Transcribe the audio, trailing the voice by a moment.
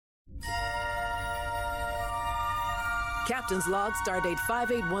Captain's log, stardate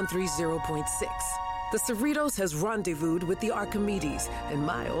 58130.6. The Cerritos has rendezvoused with the Archimedes and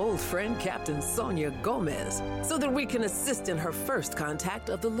my old friend Captain Sonia Gomez so that we can assist in her first contact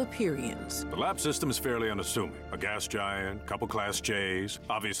of the Leperians. The lab system is fairly unassuming. A gas giant, couple Class J's,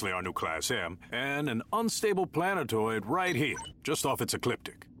 obviously our new Class M, and an unstable planetoid right here, just off its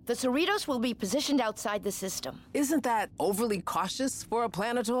ecliptic. The Cerritos will be positioned outside the system. Isn't that overly cautious for a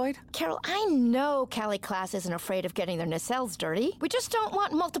planetoid? Carol, I know Cali-class isn't afraid of getting their nacelles dirty. We just don't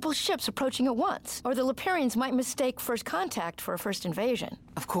want multiple ships approaching at once, or the Leperians might mistake first contact for a first invasion.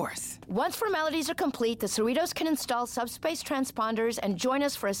 Of course. Once formalities are complete, the Cerritos can install subspace transponders and join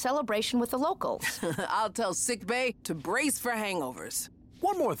us for a celebration with the locals. I'll tell Sickbay to brace for hangovers.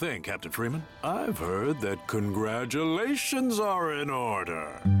 One more thing, Captain Freeman. I've heard that congratulations are in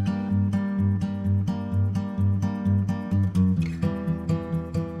order.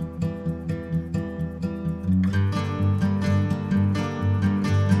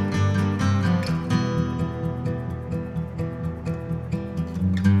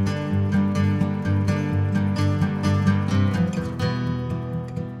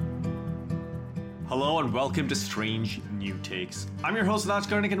 Welcome to Strange New Takes. I'm your host, Lach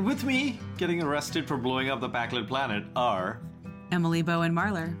Garnick, and with me, getting arrested for blowing up the backlit planet, are... Emily Bowen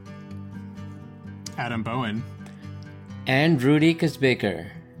Marlar. Adam Bowen. And Rudy Kazbaker.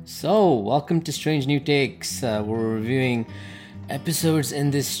 So, welcome to Strange New Takes. We're reviewing episodes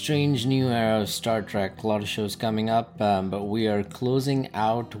in this strange new era of Star Trek. A lot of shows coming up, but we are closing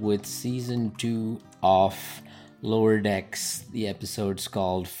out with Season 2 of Lower Decks. The episode's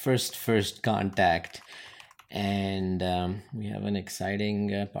called First Contact. And we have an exciting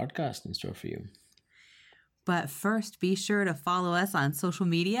podcast in store for you. But first, be sure to follow us on social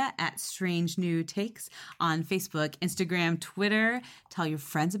media at Strange New Takes on Facebook, Instagram, Twitter. Tell your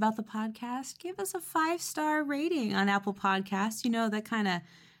friends about the podcast. Give us a 5-star rating on Apple Podcasts. You know, that kind of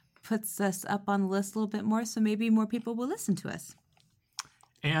puts us up on the list a little bit more, so maybe more people will listen to us.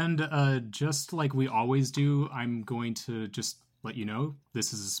 And just like we always do, I'm going to just let you know,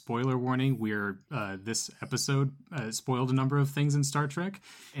 this is a spoiler warning. We're this episode spoiled a number of things in Star Trek,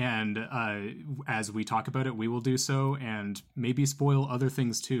 and as we talk about it, we will do so, and maybe spoil other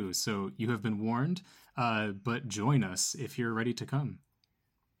things too. So you have been warned, but join us if you're ready to come.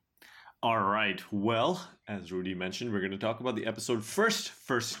 All right. Well, as Rudy mentioned, we're going to talk about the episode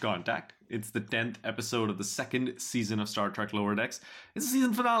First Contact. It's the 10th episode of the second season of Star Trek Lower Decks. It's the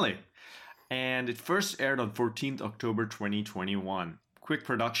season finale. And it first aired on 14th October 2021. Quick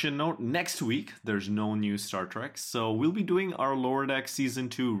production note, next week there's no new Star Trek, so we'll be doing our Lower Deck Season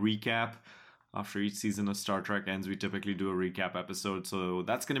 2 recap. After each season of Star Trek ends, we typically do a recap episode, so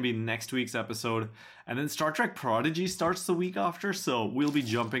that's going to be next week's episode. And then Star Trek Prodigy starts the week after, so we'll be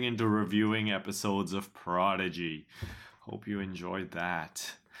jumping into reviewing episodes of Prodigy. Hope you enjoyed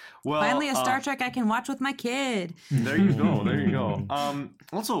that. Well, finally a Star Trek I can watch with my kid. There you go.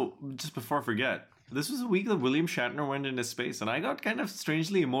 Also, just before I forget, this was a week that William Shatner went into space, and I got kind of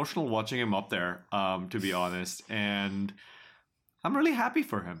strangely emotional watching him up there, to be honest. And I'm really happy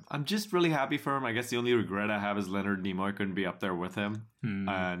for him. I'm just really happy for him. I guess the only regret I have is Leonard Nimoy couldn't be up there with him.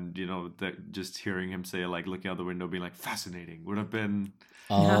 And, you know, just hearing him say, like, looking out the window, being like, fascinating, would have been...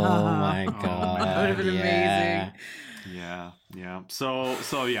 Oh my God. That would have been amazing. Yeah.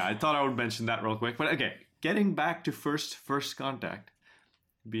 So yeah, I thought I would mention that real quick. But okay, getting back to First Contact,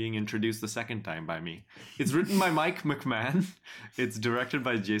 being introduced the second time by me. It's written by Mike McMahon. It's directed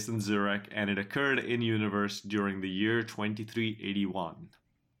by Jason Zurek, and it occurred in universe during the year 2381.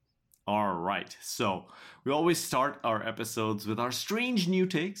 All right, so we always start our episodes with our strange new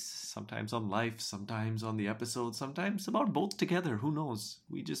takes, sometimes on life, sometimes on the episode, sometimes about both together. Who knows?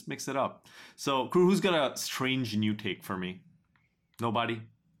 We just mix it up. So, crew, who's got a strange new take for me? Nobody?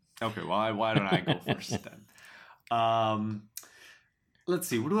 Okay, well, why don't I go first then? Let's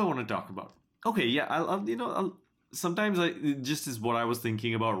see, what do I want to talk about? Okay, yeah, I'll sometimes it just is what I was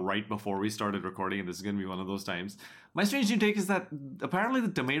thinking about right before we started recording, and this is going to be one of those times. My strange new take is that apparently the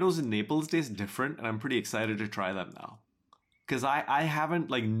tomatoes in Naples taste different, and I'm pretty excited to try them now. Because I haven't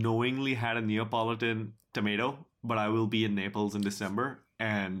knowingly had a Neapolitan tomato, but I will be in Naples in December,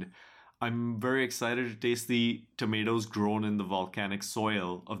 and I'm very excited to taste the tomatoes grown in the volcanic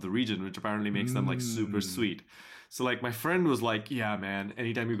soil of the region, which apparently makes them super sweet. So my friend was like, yeah, man,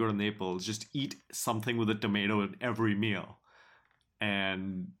 anytime you go to Naples, just eat something with a tomato in every meal.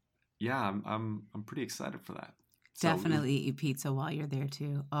 And yeah, I'm pretty excited for that. Definitely eat pizza while you're there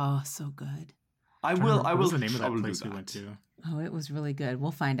too. Oh, so good. I will. What was the name of that place we went to? Oh, it was really good.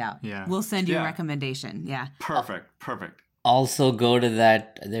 We'll find out. Yeah. We'll send you a recommendation. Yeah. Perfect. also go to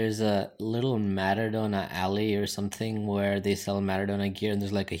that. There's a little Maradona alley or something where they sell Maradona gear, and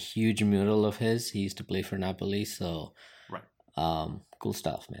there's like a huge mural of his. He used to play for Napoli, so Right. Cool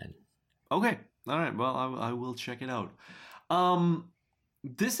stuff, man. Okay. All right. Well, I will check it out.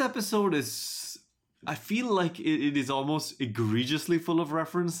 This episode is, I feel like it is almost egregiously full of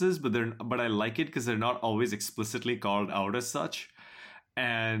references, but I like it because they're not always explicitly called out as such.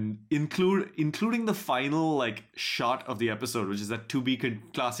 And including the final like shot of the episode, which is that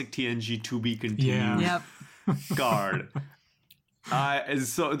classic TNG to be continued Yeah. Yep. card. And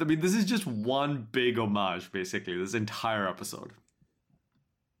so, I mean, this is just one big homage, basically, this entire episode.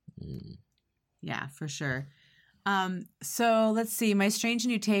 Yeah, for sure. So let's see. My strange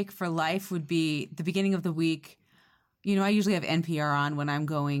new take for life would be the beginning of the week. You know, I usually have NPR on when I'm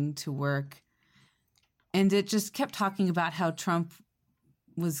going to work. And it just kept talking about how Trump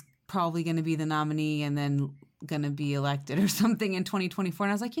was probably going to be the nominee and then going to be elected or something in 2024.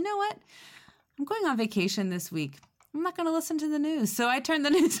 And I was like, you know what? I'm going on vacation this week. I'm not going to listen to the news. So I turned the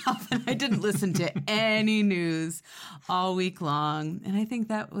news off and I didn't listen to any news all week long. And I think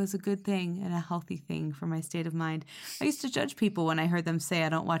that was a good thing and a healthy thing for my state of mind. I used to judge people when I heard them say I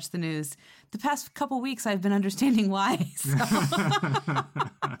don't watch the news. The past couple weeks, I've been understanding why. So.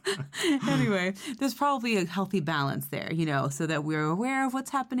 Anyway, there's probably a healthy balance there, you know, so that we're aware of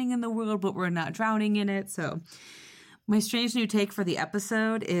what's happening in the world, but we're not drowning in it. So my strange new take for the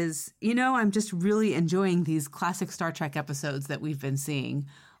episode is, you know, I'm just really enjoying these classic Star Trek episodes that we've been seeing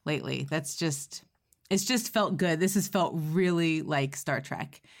lately. It's just felt good. This has felt really like Star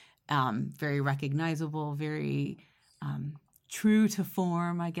Trek. Very recognizable, very true to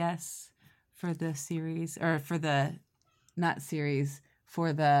form, I guess, for the series, or for the, not series,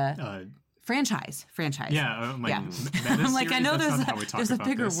 for the franchise. Yeah. I'm like, I know there's a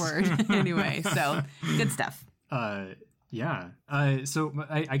bigger word. Anyway, so good stuff. So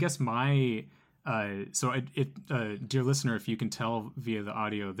I guess my dear listener, if you can tell via the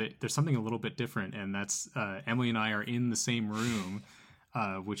audio that there's something a little bit different, and that's Emily and I are in the same room,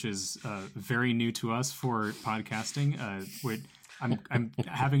 which is very new to us for podcasting. I'm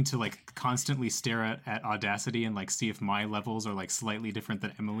having to like constantly stare at Audacity and like see if my levels are like slightly different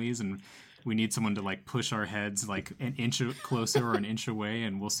than Emily's, and we need someone to like push our heads like an inch closer or an inch away,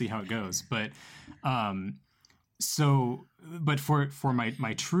 and we'll see how it goes. But but for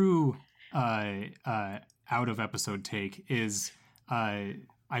my true out of episode take is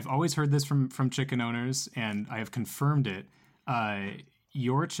I've always heard this from chicken owners, and I have confirmed it.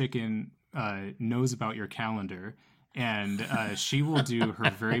 Your chicken knows about your calendar, and she will do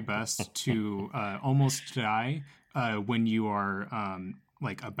her very best to almost die when you are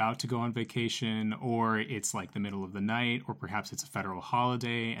like about to go on vacation, or it's like the middle of the night, or perhaps it's a federal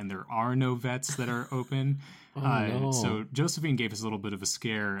holiday and there are no vets that are open. No. So Josephine gave us a little bit of a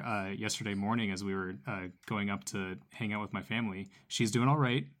scare yesterday morning as we were going up to hang out with my family. She's doing all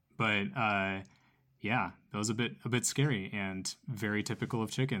right, but yeah, that was a bit scary and very typical of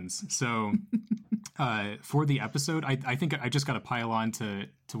chickens. So for the episode, I think I just got to pile on to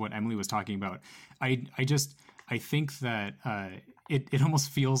what Emily was talking about. I think that it almost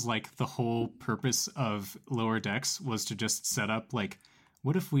feels like the whole purpose of Lower Decks was to just set up like,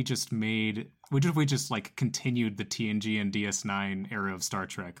 what if we just like continued the TNG and DS9 era of Star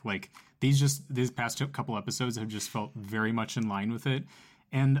Trek? Like these past couple episodes have just felt very much in line with it.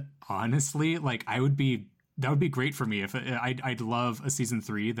 And honestly, like that would be great for me if I'd love a season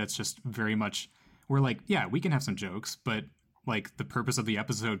 3 that's just very much, we're like, yeah, we can have some jokes, but like the purpose of the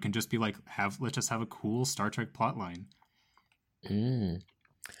episode can just be like, let's just have a cool Star Trek plotline.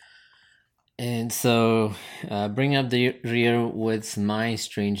 And so, bring up the rear with my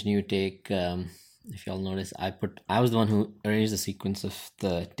strange new take. If y'all notice, I was the one who arranged the sequence of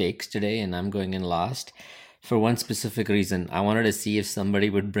the takes today, and I'm going in last for one specific reason. I wanted to see if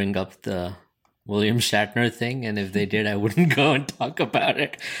somebody would bring up the William Shatner thing, and if they did, I wouldn't go and talk about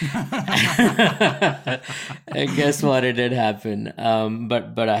it. And guess what? It did happen.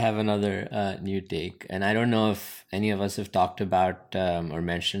 But I have another new take, and I don't know if any of us have talked about or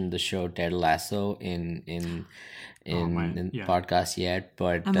mentioned the show Ted Lasso in podcast yet.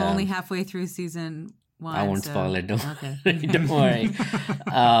 But I'm only halfway through season 1. I won't spoil it. Don't Okay. worry.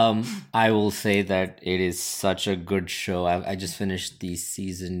 I will say that it is such a good show. I just finished the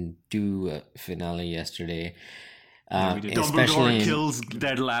season 2 finale yesterday. Dumbledore kills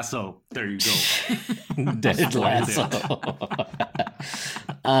Ted Lasso. There you go. Ted Lasso.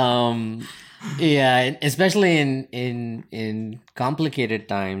 Yeah, especially in complicated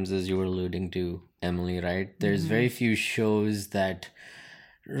times, as you were alluding to, Emily. Right? There's very few shows that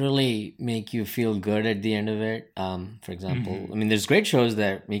really make you feel good at the end of it. For example, I mean, there's great shows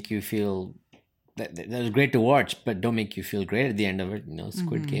that make you feel that was great to watch, but don't make you feel great at the end of it. You know,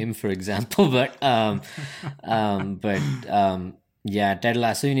 Squid Game, for example. But yeah, Ted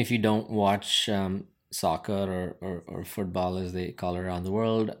Lasso. Even if you don't watch soccer or football, as they call it around the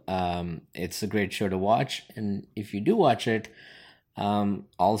world, it's a great show to watch. And if you do watch it,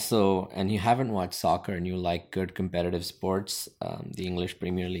 also, and you haven't watched soccer and you like good competitive sports, the English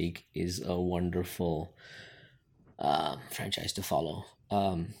Premier League is a wonderful franchise to follow.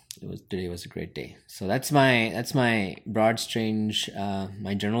 Today was a great day. So that's my broad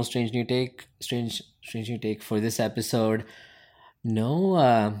my general strange new take for this episode.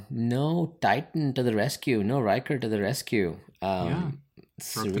 No Titan to the rescue, no Riker to the rescue. Broke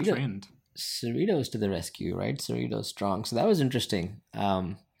the trend. Cerritos to the rescue, right? Cerritos strong. So that was interesting.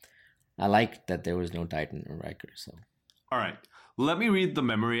 I liked that there was no Titan or Riker. So, all right, let me read the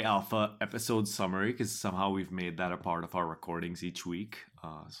Memory Alpha episode summary, because somehow we've made that a part of our recordings each week.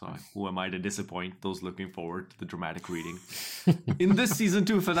 So who am I to disappoint those looking forward to the dramatic reading? In this season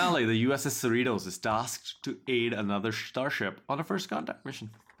 2 finale, the USS Cerritos is tasked to aid another starship on a first contact mission.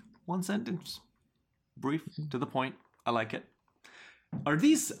 One sentence, brief, to the point. I like it.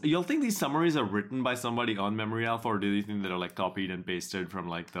 You'll think these summaries are written by somebody on Memory Alpha, or do you think they're like copied and pasted from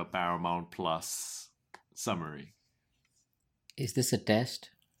like the Paramount Plus summary? Is this a test?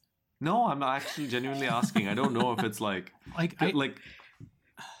 No, I'm not actually genuinely asking. I don't know if it's like I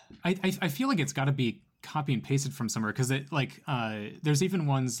feel like it's got to be copy and pasted from somewhere, because it there's even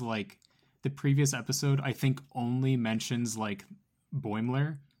ones like the previous episode I think only mentions like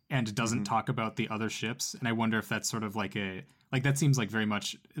Boimler and doesn't talk about the other ships, and I wonder if that's sort of like that seems like very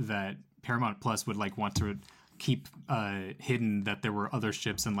much that Paramount Plus would like want to keep hidden that there were other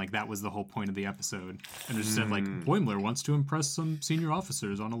ships, and like that was the whole point of the episode, and it just said like Boimler wants to impress some senior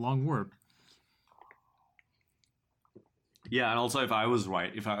officers on a long warp. Yeah, and also if I was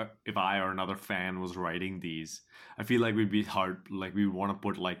right, if I or another fan was writing these, I feel like we'd be hard, like we want to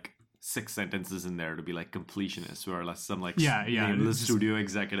put like 6 sentences in there to be like completionists, whereas some like nameless studio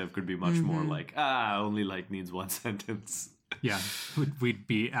executive could be much more like only like needs 1 sentence. Yeah, we'd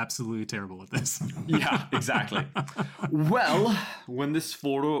be absolutely terrible at this. Yeah, exactly. Well, when this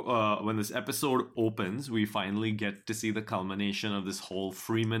episode opens, we finally get to see the culmination of this whole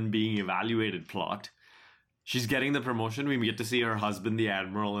Freeman being evaluated plot. She's getting the promotion. We get to see her husband, the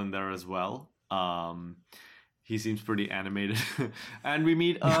Admiral, in there as well. He seems pretty animated. And we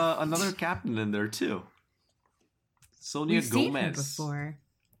meet another captain in there too. Sonia We've Gomez. seen her before.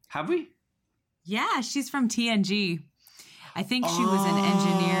 Have we? Yeah, she's from TNG. I think she was in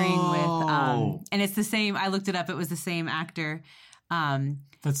engineering with, and it's the same. I looked it up. It was the same actor.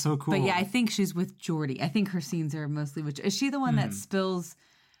 That's so cool. But yeah, I think she's with Geordi. I think her scenes are mostly with. Is she the one that spills?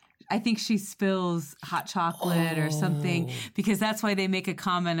 I think she spills hot chocolate or something, because that's why they make a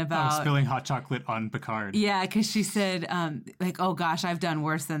comment about spilling hot chocolate on Picard. Yeah, because she said like, "Oh gosh, I've done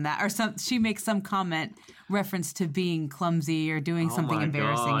worse than that," or some. She makes some comment reference to being clumsy or doing something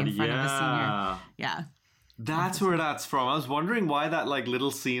embarrassing in front of a senior. Yeah. That's where that's from. I was wondering why that like little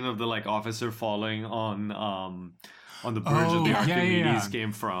scene of the like officer falling on the bridge of the Archimedes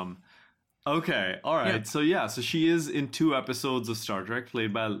came from. Okay, all right. Yeah. So she is in 2 episodes of Star Trek,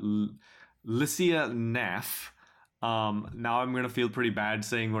 played by Lycia Naff. Now I'm gonna feel pretty bad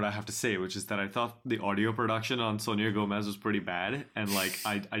saying what I have to say, which is that I thought the audio production on Sonia Gomez was pretty bad, and like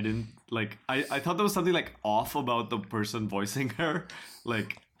I didn't like I thought there was something like off about the person voicing her,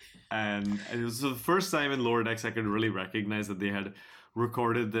 like. And it was the first time in Lower Decks I could really recognize that they had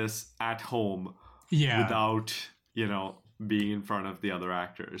recorded this at home without, being in front of the other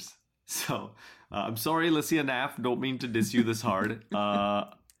actors. So I'm sorry, Lycia Naff. Don't mean to diss you this hard. But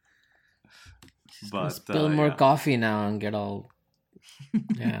spill more coffee now and get all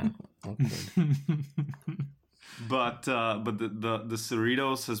awkward. But the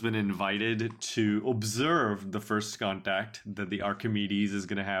Cerritos has been invited to observe the first contact that the Archimedes is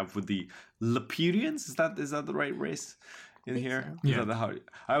going to have with the Lapirians. Is that the right race in here? So. Yeah. Is that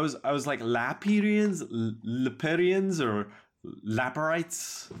I was like Lapirians, Lapirians, or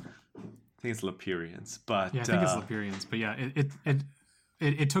Laparites. I think it's Lapirians, but yeah, I think it's Lapirians. But yeah,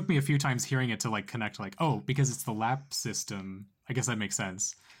 it took me a few times hearing it to like connect, like, oh, because it's the Lap system. I guess that makes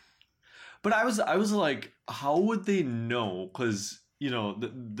sense. But I was like, how would they know? Because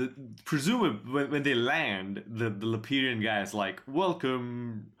the presumably when they land, the Lapirian guy is like,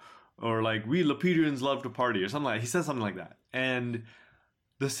 welcome, or like, we Lapirians love to party, or something like. He says something like that, and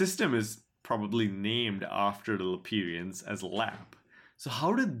the system is probably named after the Lapirians as Lap. So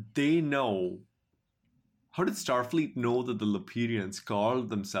how did they know how did Starfleet know that the Leperians called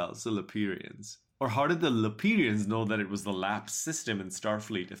themselves the Leperians? Or how did the Leperians know that it was the lapse system in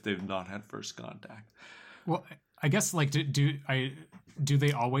Starfleet if they've not had first contact? Well, I guess like do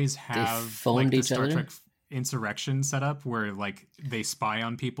they always have phoned like the each Star other? Trek insurrection set up where like they spy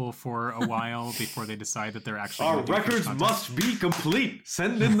on people for a while before they decide that they're actually Our gonna do first records contact? must be complete.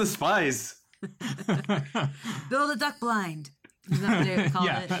 Send in the spies. Build a duck blind. Isn't that what they call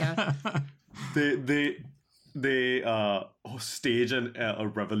it? Yeah. They stage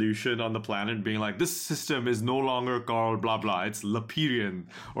a revolution on the planet, being like, this system is no longer called blah blah, it's Leperian,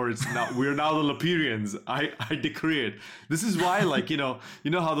 or it's now we're now the Leperians. I decree it. This is why, like, you know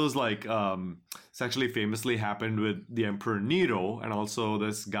how those like it's actually famously happened with the Emperor Nero and also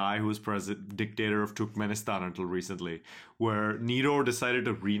this guy who was dictator of Turkmenistan until recently, where Nero decided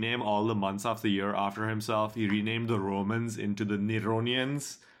to rename all the months of the year after himself. He renamed the Romans into the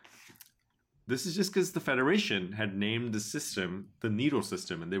Neronians. This is just because the Federation had named the system the Nero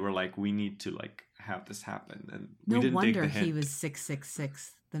system, and they were like, we need to like have this happen, and we No didn't take wonder the hint. he was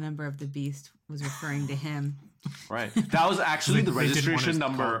 666. The number of the beast was referring to him. Right. That was actually the They didn't want registration us to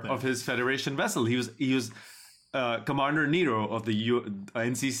number call it that. of his Federation vessel. He was Commander Nero of the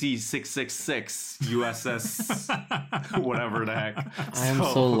NCC 666 USS whatever the heck. I'm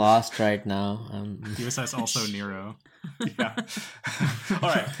so lost right now. USS also Nero. Yeah. All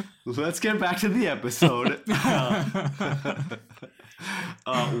right. Let's get back to the episode.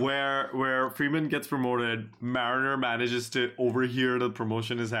 Where Freeman gets promoted, Mariner manages to overhear the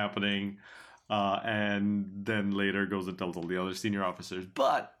promotion is happening, and then later goes and tells all the other senior officers.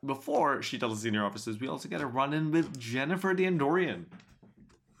 But before she tells the senior officers, we also get a run-in with Jennifer the Andorian.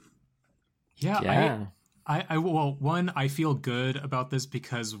 Yeah. I well, one, I feel good about this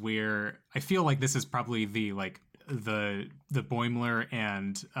because I feel like this is probably the Boimler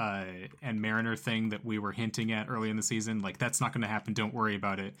and Mariner thing that we were hinting at early in the season. Like, that's not going to happen. Don't worry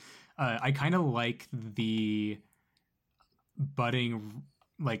about it. I kind of like the budding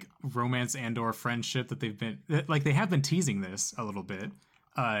like romance and or friendship that they have been teasing this a little bit.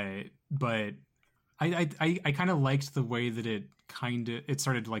 But I kind of liked the way that it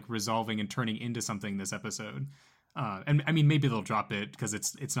started like resolving and turning into something this episode. And I mean, maybe they'll drop it because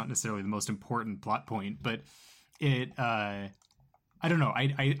it's not necessarily the most important plot point, but I don't know.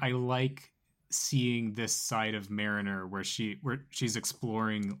 I like seeing this side of Mariner where she's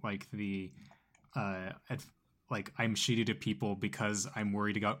exploring like like I'm shitty to people because I'm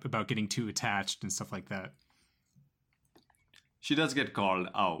worried about getting too attached and stuff like that. She does get called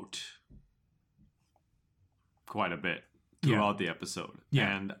out quite a bit throughout the episode.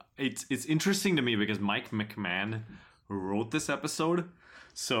 Yeah. And it's interesting to me because Mike McMahon wrote this episode,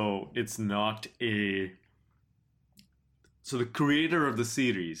 so it's not so the creator of the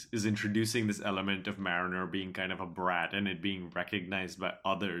series is introducing this element of Mariner being kind of a brat and it being recognized by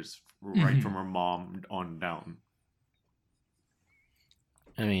others right from her mom on down.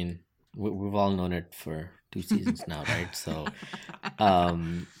 I mean, we've all known it for 2 seasons now, right? So,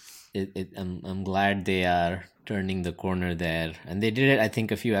 I'm glad they are turning the corner there, and they did it, I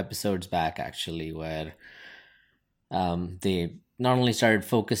think, a few episodes back actually, where they not only started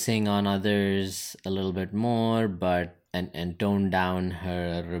focusing on others a little bit more, but and toned down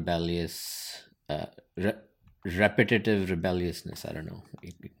her rebellious, repetitive rebelliousness. I don't know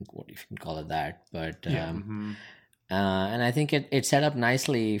if you can call it that, but and I think it set up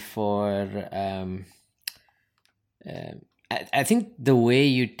nicely for. I think the way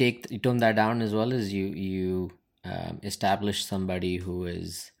you tone that down as well is you establish somebody who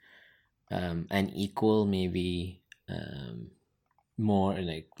is an equal, maybe more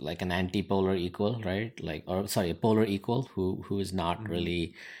like an anti-polar equal, right? A polar equal who is not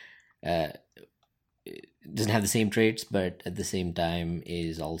really doesn't have the same traits, but at the same time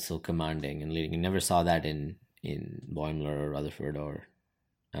is also commanding and leading. You never saw that in Boimler or Rutherford or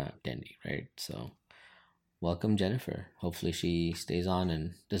Tendi, right? So welcome Jennifer. Hopefully she stays on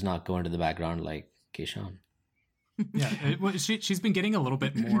and does not go into the background like Keyshawn. Yeah, she's been getting a little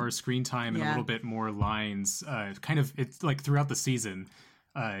bit more screen time and a little bit more lines. It's like throughout the season.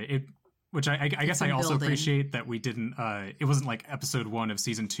 Which I guess I also appreciate that we didn't. It wasn't like episode 1 of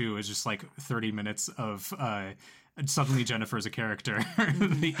season 2. It's just like 30 minutes of suddenly Jennifer's a character.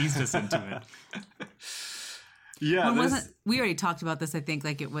 They eased us into it. Yeah, we already talked about this. I think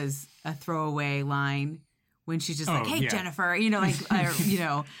like it was a throwaway line when she's just like, "Hey, Jennifer,"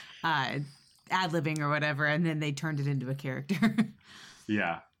 ad-libbing or whatever, and then they turned it into a character.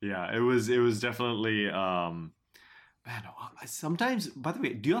 yeah. It was definitely. Man, sometimes, by the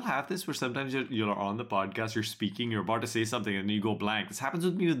way, do you all have this where sometimes you're on the podcast, you're speaking, you're about to say something, and you go blank? This happens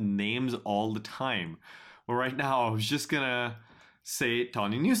with me with names all the time, Well, right now, I was just gonna say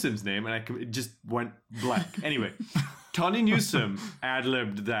Tawny Newsom's name, and it just went blank. Anyway, Tawny Newsom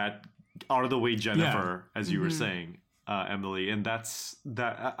ad-libbed that "Out of the Way, Jennifer," as you were saying, Emily, and that's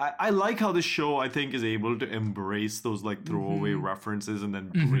that. I like how the show, I think, is able to embrace those like throwaway references and then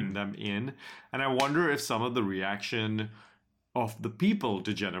bring them in. And I wonder if some of the reaction of the people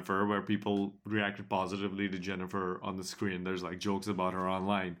to Jennifer, where people reacted positively to Jennifer on the screen, there's like jokes about her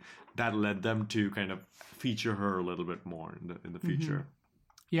online, that led them to kind of feature her a little bit more in the future.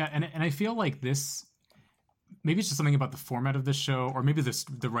 Yeah, and I feel like this, maybe it's just something about the format of this show, or maybe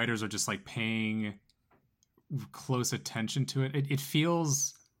the writers are just like paying close attention to it. It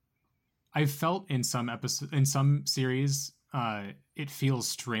feels, I've felt in some series, it feels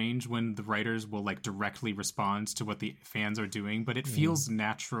strange when the writers will like directly respond to what the fans are doing, but it feels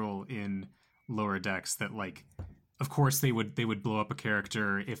natural in Lower Decks that like, of course they would blow up a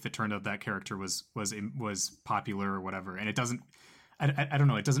character if it turned out that character was popular or whatever, and it doesn't. I don't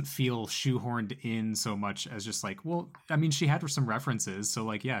know. It doesn't feel shoehorned in so much as just like, well, I mean, she had some references, so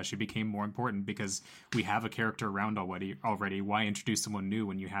like, yeah, she became more important because we have a character around already. Why introduce someone new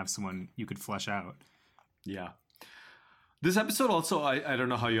when you have someone you could flesh out? Yeah. This episode also, I don't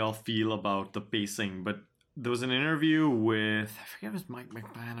know how y'all feel about the pacing, but there was an interview with, I forget if it was Mike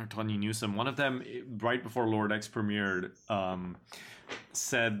McMahon or Tawny Newsom. One of them, right before Lower Decks premiered,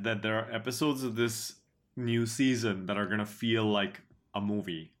 said that there are episodes of this new season that are going to feel like a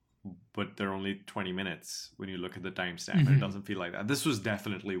movie, but they're only 20 minutes when you look at the timestamp. It doesn't feel like that. This was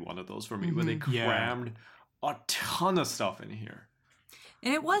definitely one of those for me, where they crammed a ton of stuff in here.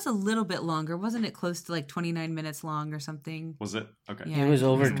 And it was a little bit longer. Wasn't it close to like 29 minutes long or something? Was it? Okay. Yeah, It was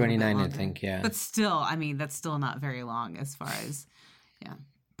over a little bit 29, I longer. think, yeah. But still, I mean, that's still not very long as far as, yeah.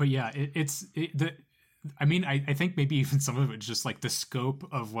 But yeah, I mean, I think maybe even some of it just like the scope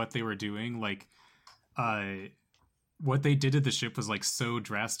of what they were doing, like, what they did to the ship was like so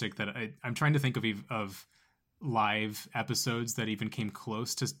drastic that I'm trying to think of live episodes that even came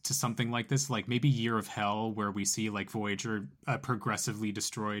close to something like this, like maybe Year of Hell, where we see like Voyager progressively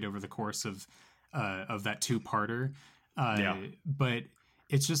destroyed over the course of that two-parter. But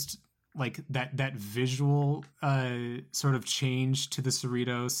it's just like that visual sort of change to the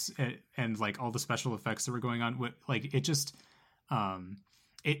Cerritos and like all the special effects that were going on. Like it just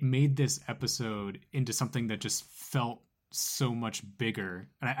it made this episode into something that just felt so much bigger.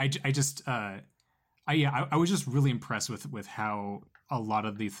 And I was just really impressed with how a lot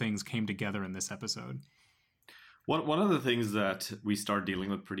of the things came together in this episode. One of the things that we start dealing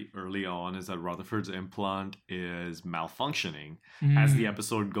with pretty early on is that Rutherford's implant is malfunctioning. As the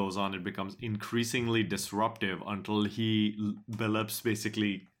episode goes on, it becomes increasingly disruptive until Billups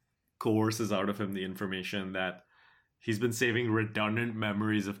basically coerces out of him the information that he's been saving redundant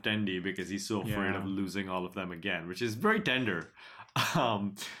memories of Tendi because he's so afraid of losing all of them again, which is very tender.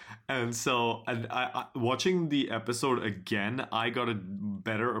 And I watching the episode again, I got a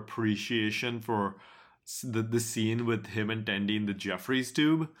better appreciation for the scene with him and Tendi in the Jeffries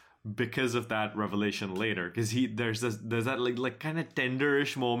tube because of that revelation later. Because there's that like kind of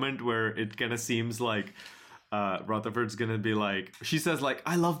tenderish moment where it kind of seems like Rutherford's gonna be like, she says like,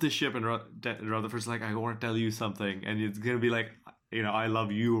 I love this ship, and Rutherford's like, I want to tell you something, and it's gonna be like, you know, I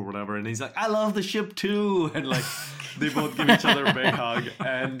love you or whatever, and he's like, I love the ship too, and like they both give each other a big hug,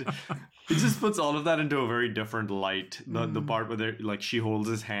 and it just puts all of that into a very different light. The part where they're like, she holds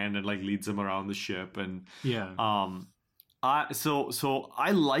his hand and like leads him around the ship, and so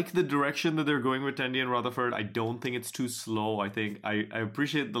I like the direction that they're going with Tendi and Rutherford. I don't think it's too slow. I think I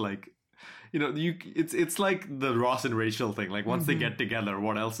appreciate the like, you know, it's like the Ross and Rachel thing. Like once they get together,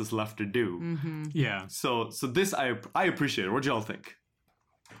 what else is left to do? Yeah. So this I appreciate it. What do y'all think?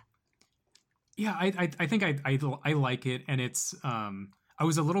 Yeah, I think I like it, and it's I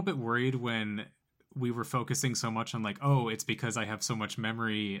was a little bit worried when we were focusing so much on like, oh, it's because I have so much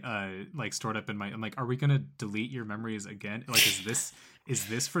memory like stored up in my. I'm like, are we gonna delete your memories again? Like, is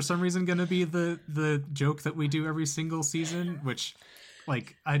this for some reason gonna be the joke that we do every single season? Which,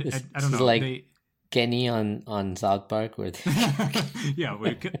 like, I don't know. Like Kenny on South Park, where yeah,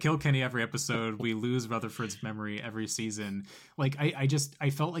 we kill Kenny every episode. We lose Rutherford's memory every season. Like, I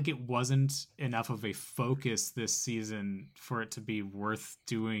felt like it wasn't enough of a focus this season for it to be worth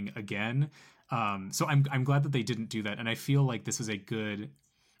doing again. So I'm glad that they didn't do that, and I feel like this is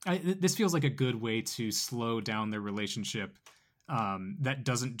this feels like a good way to slow down their relationship. That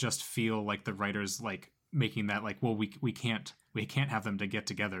doesn't just feel like the writers like making that like, well, we can't have them to get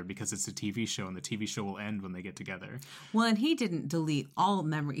together because it's a TV show and the TV show will end when they get together. Well, and he didn't delete all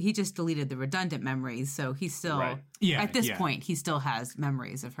memory. He just deleted the redundant memories. So he's still, at this point, he still has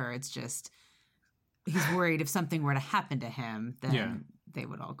memories of her. It's just, he's worried if something were to happen to him, then Yeah. they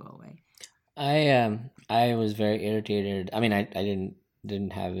would all go away. I was very irritated. I mean, I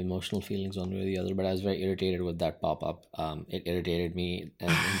didn't have emotional feelings one way or the other, but I was very irritated with that pop-up. It irritated me,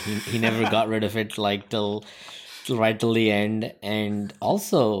 and he never got rid of it like till the end. And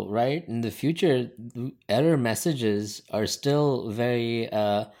also, right, in the future, error messages are still very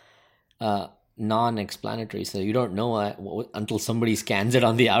non-explanatory, so you don't know until somebody scans it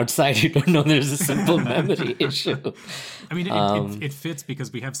on the outside. You don't know there's a simple memory issue. I mean, it fits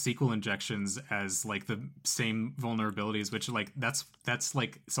because we have SQL injections as like the same vulnerabilities, which like that's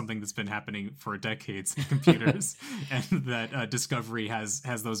like something that's been happening for decades in computers, and that Discovery has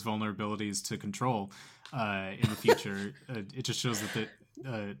those vulnerabilities to control in the future. It just shows that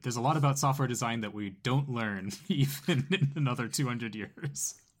there's a lot about software design that we don't learn even in another 200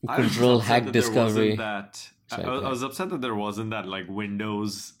 years. Control hack Discovery. I was upset that there wasn't that like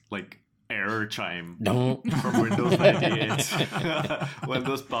Windows like error chime from Windows 98 when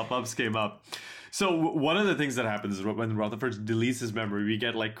those pop-ups came up. So one of the things that happens is when Rutherford deletes his memory, we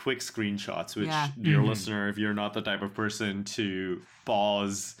get like quick screenshots, which, dear listener, if you're not the type of person to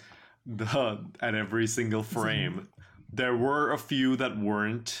pause at every single frame, there were a few that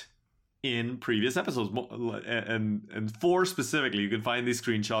weren't in previous episodes, and 4 specifically. You can find these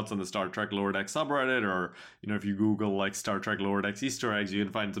screenshots on the Star Trek Lower Decks subreddit, or if you Google like Star Trek Lower Decks Easter eggs, you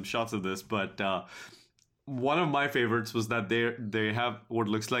can find some shots of this. But one of my favorites was that they have what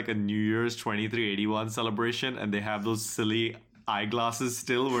looks like a New Year's 2381 celebration, and they have those silly eyeglasses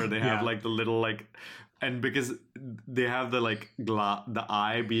still, where they have like the little like, and because they have the like the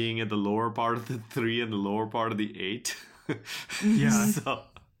eye being at the lower part of the 3 and the lower part of the 8. Yeah. So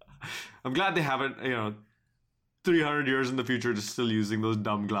I'm glad they haven't, 300 years in the future, just still using those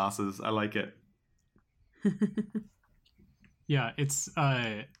dumb glasses. I like it. Yeah, it's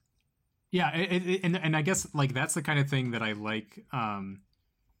and I guess like that's the kind of thing that I like.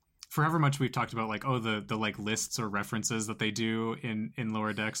 For however much we've talked about like, the like lists or references that they do in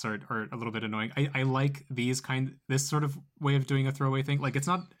Lower Decks are a little bit annoying. I like this sort of way of doing a throwaway thing. Like it's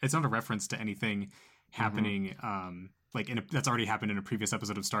not a reference to anything happening that's already happened in a previous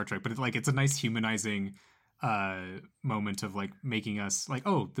episode of Star Trek, but it's a nice humanizing moment of like making us like,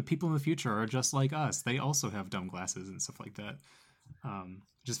 oh, the people in the future are just like us. They also have dumb glasses and stuff like that.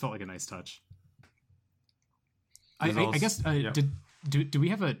 Just felt like a nice touch. I guess do we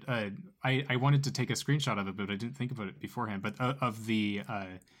have I wanted to take a screenshot of it, but I didn't think about it beforehand. But of the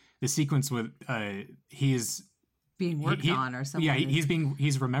sequence with he's being worked on or something. Yeah,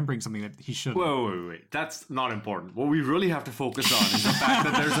 he's remembering something that he should. Wait. That's not important. What we really have to focus on is the fact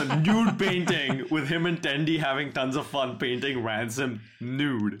that there's a nude painting with him and Tendi having tons of fun painting Ransom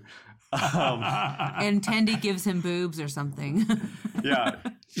nude. And Tendi gives him boobs or something. Yeah.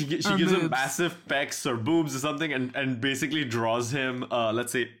 She gives him massive pecs or boobs or something, and basically draws him,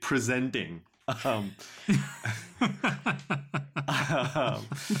 let's say, presenting.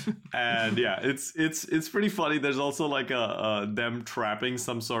 And yeah, it's pretty funny. There's also like them trapping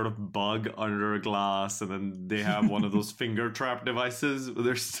some sort of bug under a glass, and then they have one of those finger trap devices where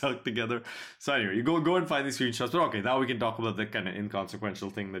they're stuck together. So anyway, you go and find these screenshots. But okay, now we can talk about the kind of inconsequential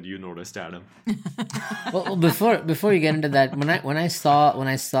thing that you noticed, Adam. Well, before you get into that, when I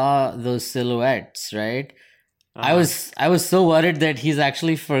saw those silhouettes, right? I was so worried that he's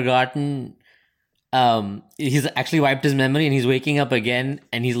actually forgotten. He's actually wiped his memory, and he's waking up again,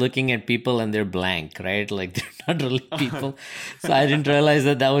 and he's looking at people, and they're blank, right? Like they're not really people. So I didn't realize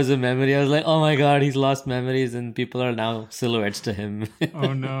that was a memory. I was like, oh my god, he's lost memories, and people are now silhouettes to him.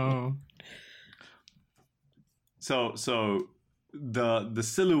 Oh no. So the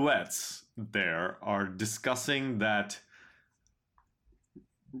silhouettes there are discussing that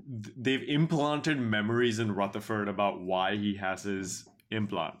they've implanted memories in Rutherford about why he has his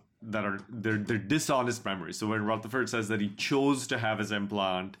implant. They're dishonest memories. So when Rutherford says that he chose to have his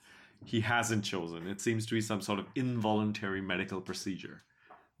implant, he hasn't chosen. It seems to be some sort of involuntary medical procedure,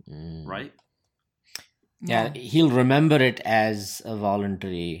 right? Yeah, he'll remember it as a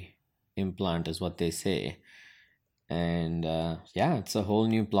voluntary implant, is what they say. And it's a whole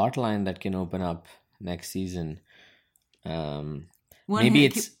new plot line that can open up next season. Maybe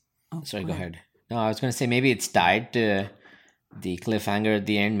it's... Sorry, go ahead. No, I was going to say maybe it's tied to the cliffhanger at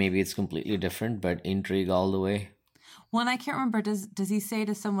the end. Maybe it's completely different, but intrigue all the way. Well, and I can't remember, does he say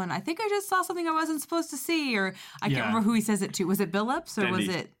to someone, I think I just saw something I wasn't supposed to see, or I can't remember who he says it to. Was it Billups or was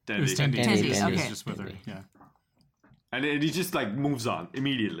it... It was Tendi. Tendi, He okay. was just with her, yeah. And he just like moves on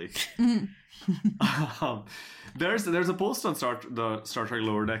immediately. There's a post on the Star Trek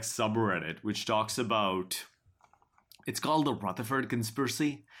Lower Decks subreddit which talks about It's called the Rutherford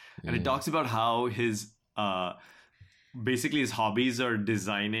Conspiracy, and it talks about how his basically his hobbies are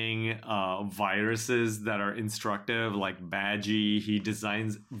designing viruses that are instructive, like Badgie. He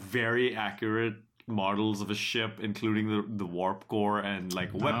designs very accurate models of a ship, including the warp core and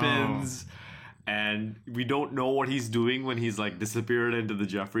like weapons. And we don't know what he's doing when he's like disappeared into the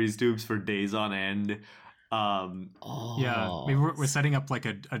Jeffries tubes for days on end. Yeah, maybe we're setting up like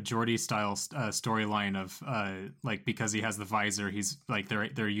a Geordi style storyline of like, because he has the visor, he's like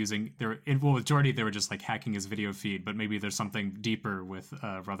with Geordi they were just like hacking his video feed, but maybe there's something deeper with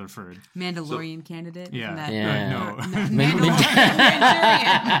Rutherford. Mandalorian candidate. Yeah, From that, no.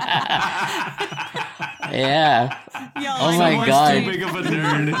 Yeah. Oh my Someone's god. too big of a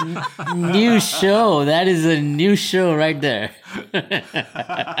nerd. New show. That is a new show right there.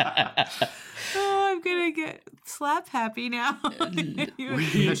 Oh, I'm gonna get slap happy now.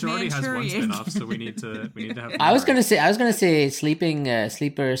 Yeah, she already has one spin-off, so we need to have. I was gonna say sleeper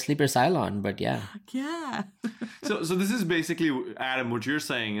Cylon, but yeah. Yeah. So this is basically, Adam, what you're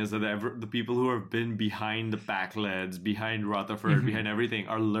saying is that the people who have been behind the Pakleds, behind Rutherford, behind everything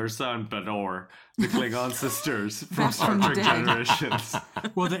are Lursa and Bador, the Klingon sisters from Star Trek Generations.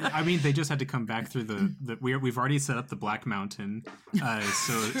 Well, they just had to come back through we've already set up the Black Mountain,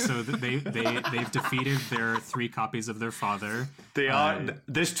 so they've defeated their 3 copies of their father.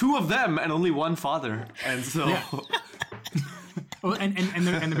 There's 2 of them and only 1 father, and so. Yeah. Well, and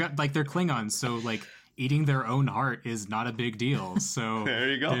they're like, they're Klingons, so like eating their own heart is not a big deal. So there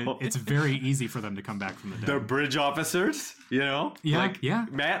you go. It's very easy for them to come back from the dead. They're bridge officers, you know. Yeah.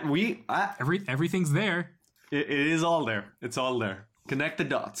 Matt, everything's there. It is all there. It's all there. Connect the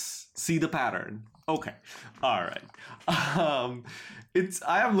dots. See the pattern. Okay. All right. I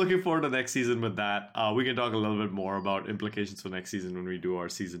am looking forward to next season with that. We can talk a little bit more about implications for next season when we do our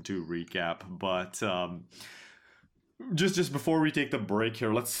season 2 recap. But just before we take the break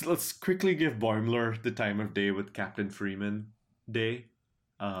here, let's quickly give Boimler the time of day with Captain Freeman Day.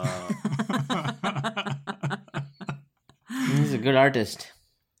 He's a good artist.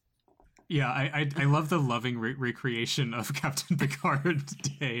 Yeah, I love the loving recreation of Captain Picard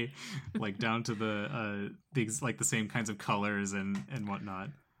Day, like down to the same kinds of colors and whatnot.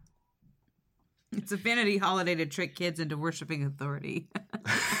 It's a vanity holiday to trick kids into worshiping authority.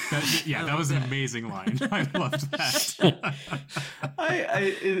 That was an amazing line. I loved that.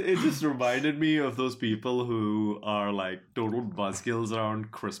 It just reminded me of those people who are like total buzzkills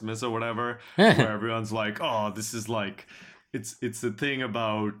around Christmas or whatever, where everyone's like, "Oh, this is like." It's a thing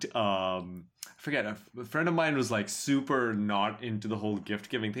about I forget, a friend of mine was like super not into the whole gift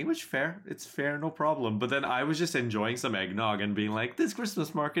giving thing, which it's fair, no problem. But then I was just enjoying some eggnog and being like, this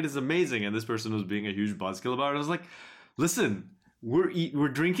Christmas market is amazing, and this person was being a huge buzzkill about it. I was like, listen, we're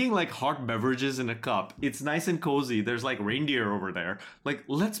drinking like hot beverages in a cup. It's nice and cozy. There's like reindeer over there. Like,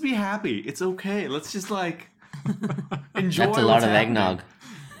 let's be happy. It's okay. Let's just like enjoy. That's a lot of eggnog.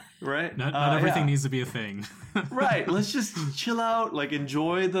 Right? Not everything needs to be a thing. Right. Let's just chill out, like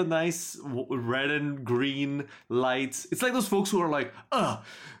enjoy the nice red and green lights. It's like those folks who are like,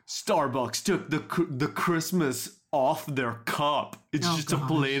 Starbucks took the Christmas off their cup. It's a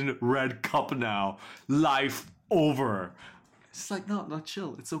plain red cup now. Life over. It's like, no,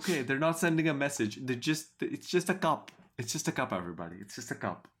 chill. It's okay. They're not sending a message. It's just a cup. It's just a cup, everybody. It's just a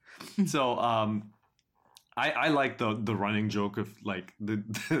cup. So, I like the running joke of like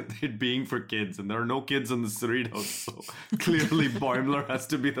it being for kids, and there are no kids in the Cerritos, so clearly Boimler has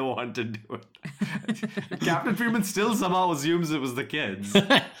to be the one to do it. Captain Freeman still somehow assumes it was the kids.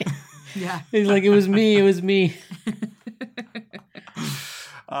 Yeah, he's like, it was me.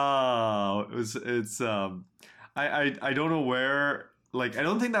 I don't know where. Like, I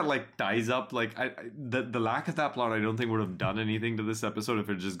don't think that like ties up. Like, the lack of that plot, I don't think would have done anything to this episode if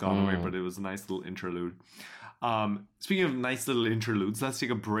it had just gone away. But it was a nice little interlude. Speaking of nice little interludes, let's take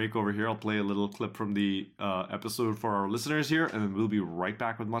a break over here. I'll play a little clip from the episode for our listeners here, and then we'll be right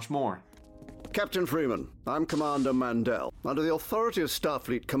back with much more. Captain Freeman, I'm Commander Mandel. Under the authority of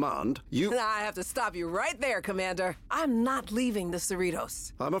Starfleet Command, I have to stop you right there, Commander. I'm not leaving the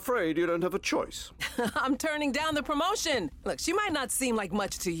Cerritos. I'm afraid you don't have a choice. I'm turning down the promotion. Look, she might not seem like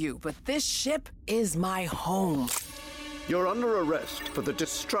much to you, but this ship is my home. You're under arrest for the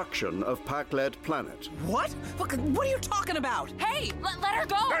destruction of Pakled Planet. What? What are you talking about? Hey, let her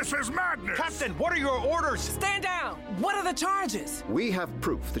go! This is madness! Captain, what are your orders? Stand down! What are the charges? We have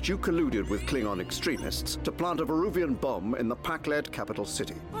proof that you colluded with Klingon extremists to plant a Veruvian bomb in the Pakled capital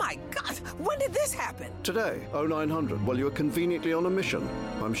city. My God, when did this happen? Today, 0900, while you were conveniently on a mission.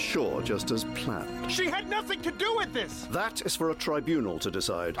 I'm sure just as planned. She had nothing to do with this! That is for a tribunal to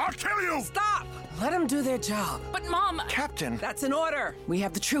decide. I'll kill you! Stop! Let them do their job. But Mom... Captain! That's an order. We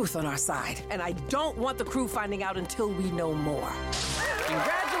have the truth on our side, and I don't want the crew finding out until we know more.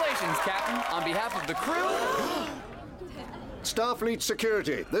 Congratulations, Captain. On behalf of the crew... Starfleet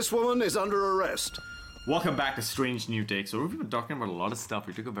security, this woman is under arrest. Welcome back to Strange New Takes. So we've been talking about a lot of stuff.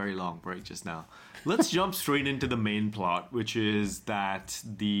 We took a very long break just now. Let's jump straight into the main plot, which is that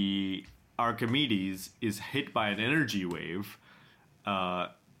the Archimedes is hit by an energy wave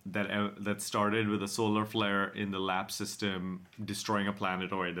that started with a solar flare in the lab system, destroying a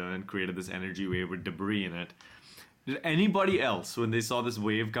planetoid, and then created this energy wave with debris in it. Did anybody else, when they saw this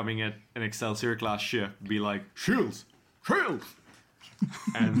wave coming at an Excelsior-class ship, be like, shields! Shields!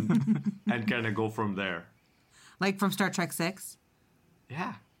 and kind of go from there? Like from Star Trek 6?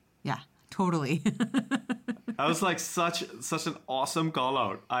 Yeah. Yeah, totally. That was like such an awesome call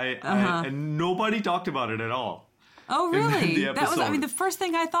out. And nobody talked about it at all. Oh, really? The That was, I mean, the first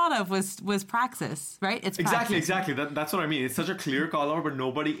thing I thought of was Praxis, right? It's Praxis. Exactly. That's what I mean. It's such a clear call out, but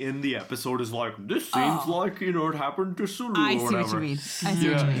nobody in the episode is like, this seems like, it happened to Sulu or whatever. I see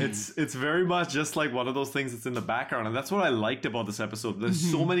what you mean. It's very much just like one of those things that's in the background. And that's what I liked about this episode.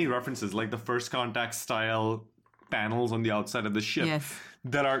 There's so many references, like the First Contact style panels on the outside of the ship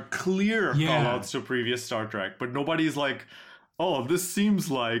that are clear call outs to previous Star Trek, but nobody's like, oh, this seems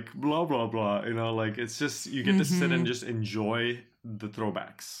like blah, blah, blah. Like, it's just, you get to sit and just enjoy the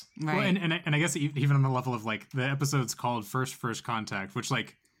throwbacks. Right. Well, and I guess even on the level of, like, the episode's called First Contact, which,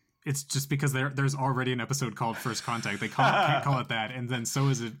 like, it's just because there's already an episode called First Contact. They can't call it that. And then so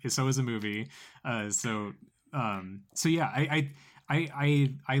is a movie. So yeah,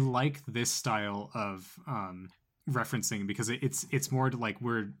 I like this style of referencing because it's more like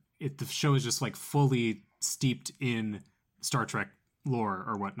the show is just, like, fully steeped in Star Trek lore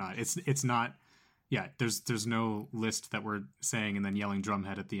or whatnot. It's not, there's no list that we're saying and then yelling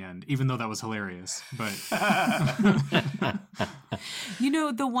drumhead at the end, even though that was hilarious. But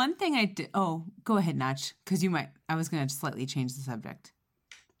the one thing I did, go ahead, Nach, because I was going to slightly change the subject.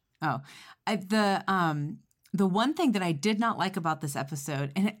 The one thing that I did not like about this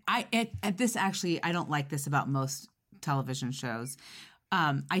episode, and I don't like this about most television shows.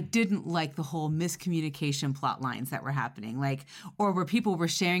 I didn't like the whole miscommunication plot lines that were happening, or where people were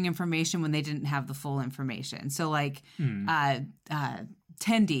sharing information when they didn't have the full information. So,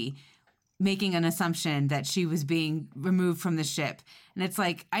 Tendi making an assumption that she was being removed from the ship, and it's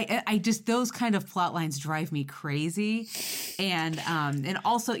like I just, those kind of plot lines drive me crazy, and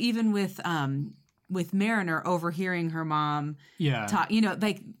also even with Mariner overhearing her mom talk,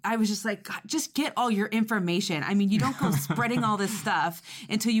 I was just like, God, just get all your information. I mean, you don't go spreading all this stuff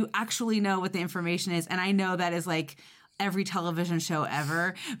until you actually know what the information is. And I know that is like every television show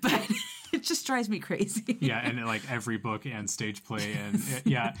ever, but it just drives me crazy. Yeah, and like every book and stage play. And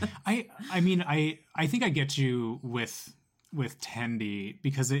I mean, I think I get you with Tendi,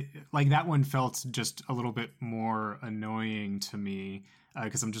 because it, like, that one felt just a little bit more annoying to me.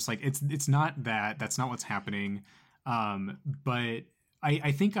 Because I'm just like, it's not that's not what's happening. But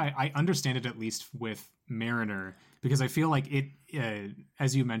I think I understand it, at least with Mariner, because I feel like it,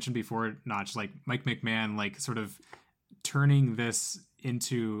 as you mentioned before, Notch, like Mike McMahon, like sort of turning this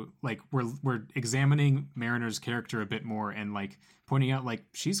into, like, we're examining Mariner's character a bit more and like pointing out, like,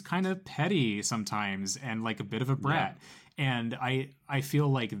 she's kind of petty sometimes and like a bit of a brat. Yeah. And I feel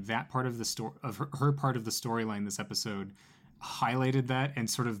like that part of the story, of her part of the storyline this episode, highlighted that, and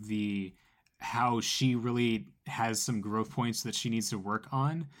sort of how she really has some growth points that she needs to work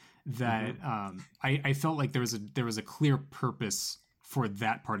on, that I felt like there was a clear purpose for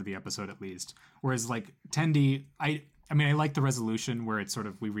that part of the episode, at least. Whereas like Tendi, I mean, I like the resolution where it's sort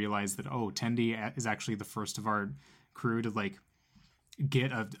of, we realize that, Tendi is actually the first of our crew to like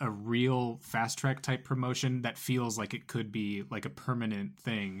get a real fast track type promotion that feels like it could be like a permanent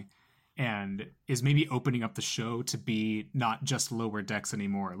thing, and is maybe opening up the show to be not just Lower Decks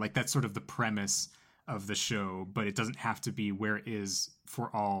anymore. Like, that's sort of the premise of the show, but it doesn't have to be where it is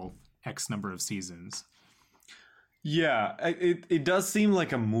for all X number of seasons. Yeah, it does seem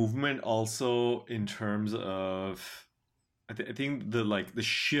like a movement also in terms of, I think the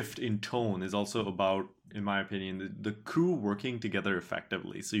shift in tone is also about, in my opinion, the crew working together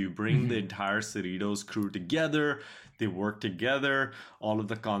effectively. So you bring the entire Cerritos crew together, they work together, all of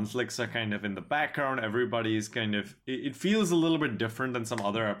the conflicts are kind of in the background, everybody's kind of, it feels a little bit different than some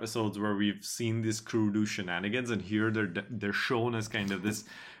other episodes where we've seen this crew do shenanigans, and here they're shown as kind of this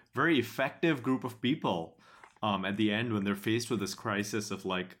very effective group of people at the end when they're faced with this crisis of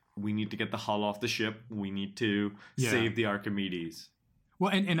like, we need to get the hull off the ship, we need to save the Archimedes.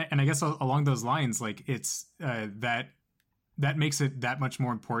 Well, and I guess along those lines, like, it's that that makes it that much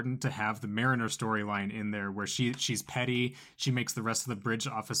more important to have the Mariner storyline in there, where she's petty. She makes the rest of the bridge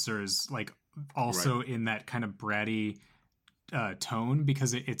officers like also in that kind of bratty tone,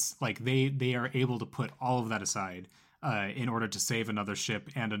 because it's like they are able to put all of that aside in order to save another ship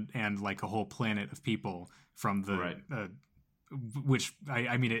and like a whole planet of people from the which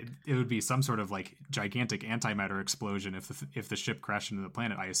I mean it would be some sort of like gigantic antimatter explosion if the ship crashed into the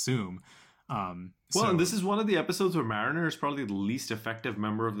planet, I assume. And this is one of the episodes where Mariner is probably the least effective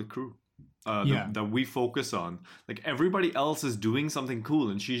member of the crew that we focus on. Like, everybody else is doing something cool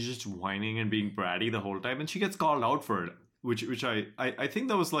and she's just whining and being bratty the whole time, and she gets called out for it, which I think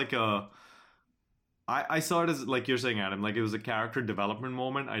that was like I saw it as, like you're saying, Adam, like it was a character development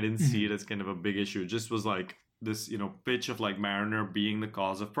moment. I didn't see it as kind of a big issue. It just was like this, pitch of like Mariner being the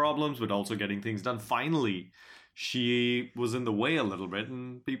cause of problems but also getting things done. Finally, she was in the way a little bit,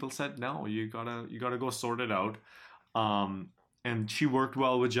 and people said, no, you gotta go sort it out. And she worked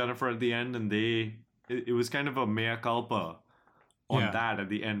well with Jennifer at the end, and it was kind of a mea culpa on that at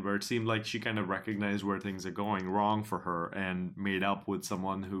the end, where it seemed like she kind of recognized where things are going wrong for her and made up with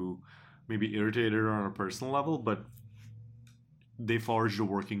someone who maybe irritated her on a personal level, but they forged a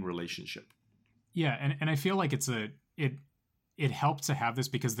working relationship. Yeah, and I feel like it helped to have this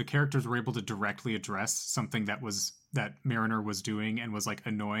because the characters were able to directly address something that Mariner was doing and was like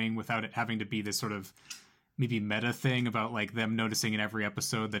annoying, without it having to be this sort of maybe meta thing about like them noticing in every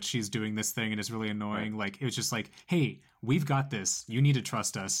episode that she's doing this thing and is really annoying. Like, it was just like, hey, we've got this. You need to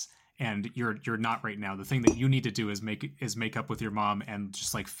trust us, and you're not right now. The thing that you need to do is make up with your mom and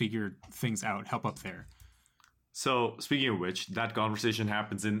just like figure things out, help up there. So, speaking of which, that conversation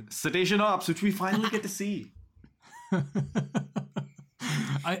happens in Cetacean Ops, which we finally get to see.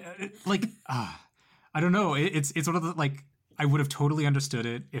 I don't know. It's one of the, like, I would have totally understood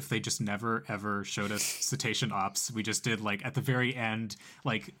it if they just never ever showed us Cetacean Ops. We just did, like, at the very end,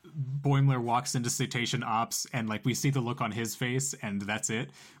 like, Boimler walks into Cetacean Ops and like we see the look on his face and that's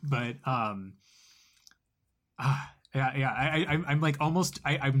it. But I'm like almost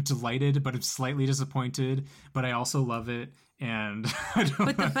I'm delighted, but I'm slightly disappointed. But I also love it. And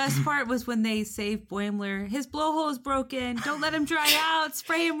but the best part was when they saved Boimler. His blowhole is broken. Don't let him dry out.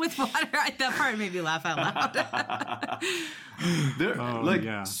 Spray him with water. That part made me laugh out loud.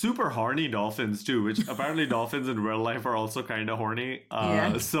 They're super horny dolphins too, which apparently dolphins in real life are also kind of horny.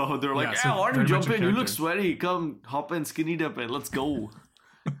 So they're like, why don't you jump in? You look sweaty. Come hop in, skinny dip in. Let's go.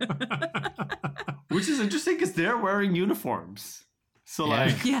 Which is interesting because they're wearing uniforms. So what?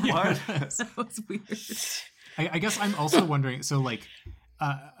 That was weird. I guess I'm also wondering, so like,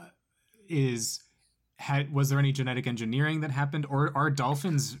 was there any genetic engineering that happened, or are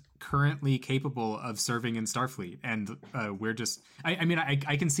dolphins currently capable of serving in Starfleet? And we're just, I mean, I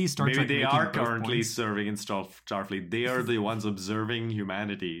can see Star Trek. Maybe they are currently serving in Starfleet. They are the ones observing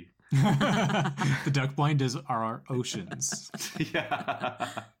humanity. The duck blind are our oceans. Yeah.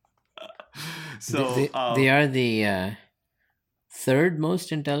 So they are the third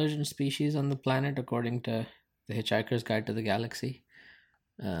most intelligent species on the planet, according to The Hitchhiker's Guide to the Galaxy.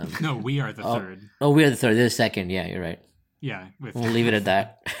 No, we are the third. Oh, we are the third. They're the second. Yeah, you're right. Yeah. We'll leave it at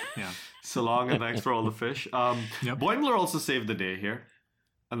that. Yeah. So long, and thanks for all the fish. Boimler also saved the day here.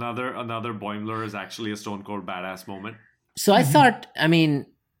 Another Boimler is actually a stone cold badass moment. So I thought, I mean,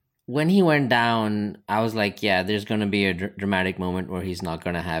 when he went down, I was like, yeah, there's going to be a dramatic moment where he's not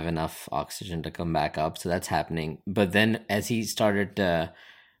going to have enough oxygen to come back up. So that's happening. But then as he started to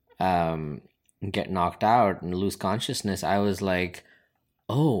get knocked out and lose consciousness, I was like,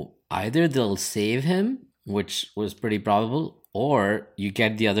 oh, either they'll save him, which was pretty probable, or you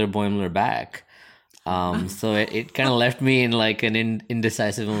get the other Boimler back. So it kind of left me in like an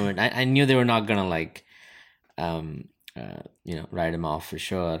indecisive moment. I knew they were not going to like, write him off for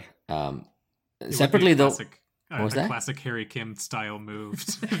sure. Separately though, what was that? Classic Harry Kim style move.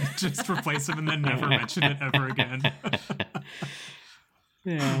 Just replace him and then never mention it ever again.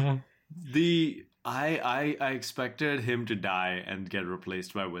 Yeah. I expected him to die and get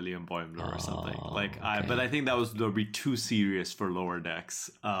replaced by William Boimler or something. But I think that would be too serious for Lower Decks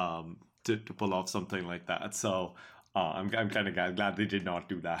to pull off something like that. So I'm kind of glad they did not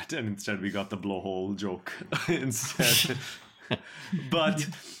do that, and instead we got the blowhole joke instead. But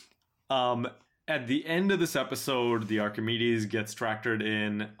at the end of this episode, the Archimedes gets tractored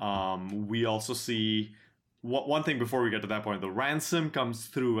in. We also see one thing before we get to that point. The Ransom comes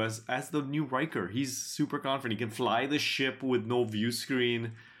through as the new Riker. He's super confident. He can fly the ship with no view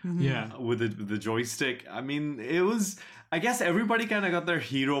screen. Yeah, with the joystick. I mean, it was. I guess everybody kind of got their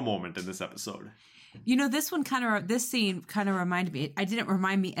hero moment in this episode. You know, this scene kind of reminded me. It didn't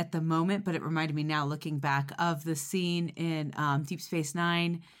remind me at the moment, but it reminded me now, looking back, of the scene in Deep Space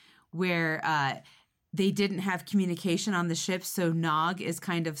Nine where they didn't have communication on the ship, so Nog is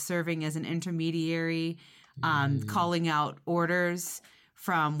kind of serving as an intermediary, calling out orders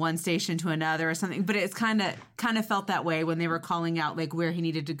from one station to another or something. But it's kind of felt that way when they were calling out like where he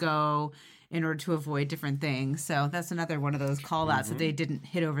needed to go in order to avoid different things. So that's another one of those call outs that they didn't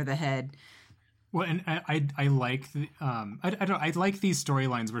hit over the head. Well, and I like I like these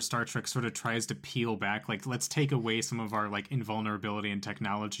storylines where Star Trek sort of tries to peel back, like let's take away some of our like invulnerability and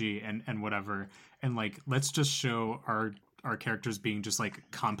technology and whatever, and like let's just show our characters being just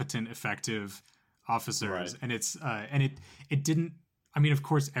like competent, effective officers, right. And it's it didn't. I mean, of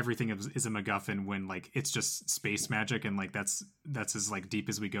course, everything is a MacGuffin when like it's just space magic, and like that's as like deep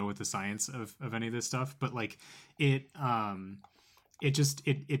as we go with the science of any of this stuff. But like it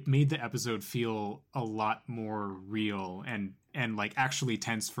made the episode feel a lot more real and like actually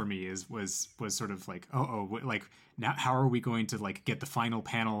tense for me. Was sort of like like now how are we going to like get the final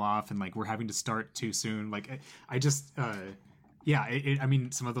panel off, and like we're having to start too soon. Like I just I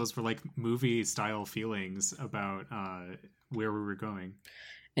mean, some of those were like movie style feelings about where we were going.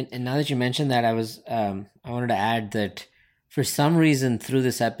 And now that you mentioned that, I wanted to add that for some reason through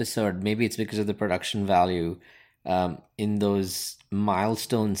this episode, maybe it's because of the production value, in those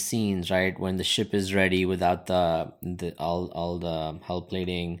milestone scenes, right, when the ship is ready without all the hull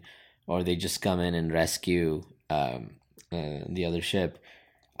plating, or they just come in and rescue the other ship.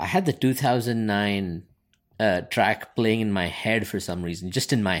 I had the 2009 track playing in my head for some reason,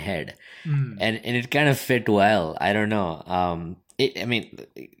 just in my head, and it kind of fit well. I don't know. I mean,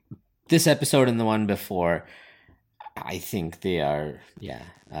 this episode and the one before, I think they're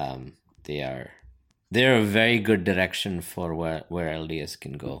a very good direction for where LDS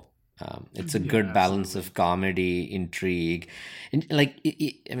can go. It's a good balance of comedy, intrigue, and like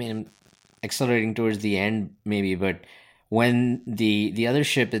I mean, I'm accelerating towards the end maybe, but when the other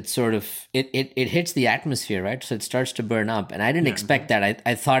ship, it's sort of it hits the atmosphere, right? So it starts to burn up, and I didn't expect that.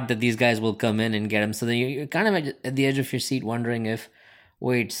 I thought that these guys will come in and get him. So then you're kind of at the edge of your seat, wondering if,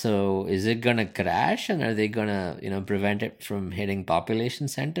 wait, so is it gonna crash, and are they gonna prevent it from hitting population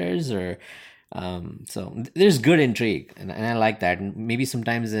centers, or so there's good intrigue, and I like that. And maybe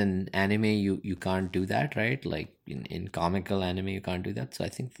sometimes in anime you can't do that, right? Like in comical anime you can't do that. So I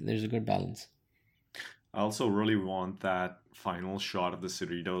think there's a good balance. I also really want that final shot of the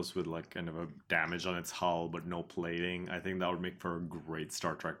Cerritos with like kind of a damage on its hull but no plating. I think that would make for a great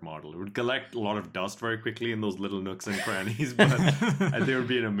Star Trek model. It would collect a lot of dust very quickly in those little nooks and crannies, but I think it would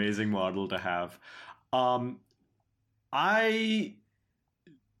be an amazing model to have. I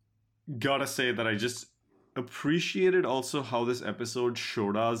gotta say that I just appreciated also how this episode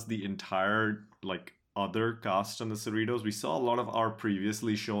showed us the entire like other cast on the Cerritos. We saw a lot of our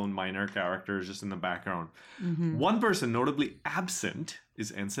previously shown minor characters just in the background. One person notably absent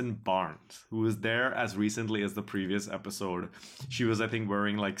is Ensign Barnes, who was there as recently as the previous episode. She was, I think,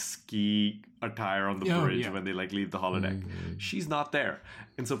 wearing like ski attire on the bridge when they like leave the holodeck. She's not there,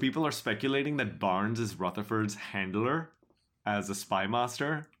 and so people are speculating that Barnes is Rutherford's handler as a spy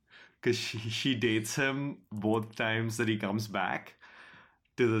master, because she dates him both times that he comes back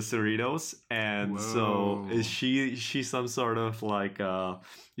to the Cerritos. And so is she some sort of like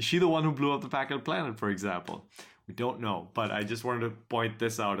is she the one who blew up the Packard planet, for example? We don't know, but I just wanted to point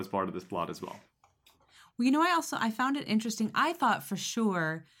this out as part of this plot as well. Well, I found it interesting. I thought for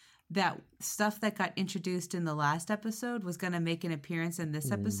sure that stuff that got introduced in the last episode was going to make an appearance in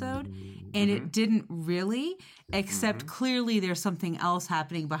this episode, and it didn't really, except clearly there's something else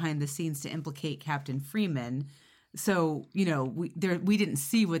happening behind the scenes to implicate Captain Freeman. So, we didn't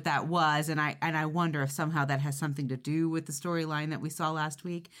see what that was, and I wonder if somehow that has something to do with the storyline that we saw last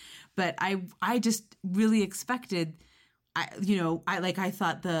week. But I just really expected, I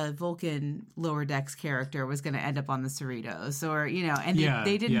thought the Vulcan Lower Decks character was going to end up on the Cerritos, or and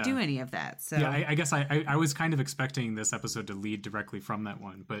they didn't do any of that. So I guess I was kind of expecting this episode to lead directly from that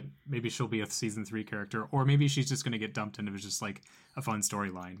one, but maybe she'll be a season 3 character, or maybe she's just going to get dumped and it was just like a fun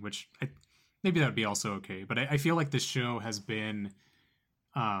storyline, which maybe that would be also okay. But I feel like this show has been,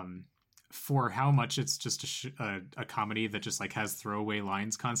 for how much it's just a comedy that just like has throwaway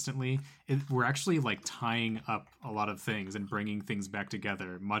lines constantly, we're actually like tying up a lot of things and bringing things back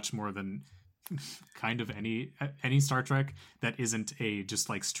together much more than kind of any Star Trek that isn't a just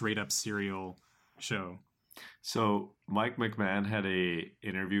like straight up serial show. So Mike McMahon had a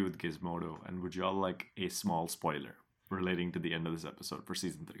interview with Gizmodo, and would y'all like a small spoiler relating to the end of this episode for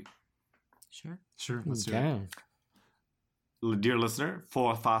season 3? Sure. Let's do it. dear listener,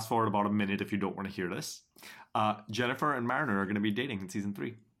 fast forward about a minute if you don't want to hear this. Jennifer and Mariner are going to be dating in season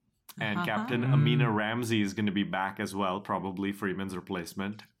 3. And Captain Amina Ramsey is going to be back as well, probably Freeman's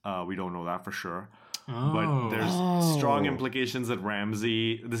replacement. We don't know that for sure. But there's strong implications that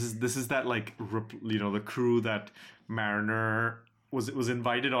Ramsey, this is that like, the crew that Mariner was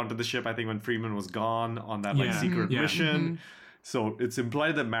invited onto the ship, I think when Freeman was gone on that secret mission. So it's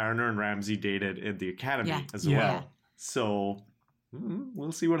implied that Mariner and Ramsey dated in the academy as well. So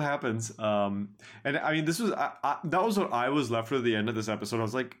we'll see what happens. And I mean, this was that was what I was left with at the end of this episode. I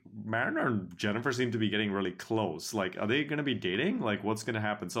was like, Mariner and Jennifer seem to be getting really close. Like, are they going to be dating? Like, what's going to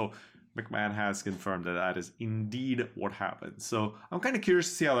happen? So McMahon has confirmed that is indeed what happened. So I'm kind of curious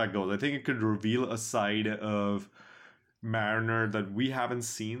to see how that goes. I think it could reveal a side of Mariner that we haven't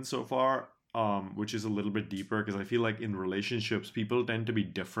seen so far, which is a little bit deeper, because I feel like in relationships, people tend to be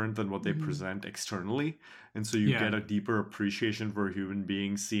different than what they present externally. And so you get a deeper appreciation for a human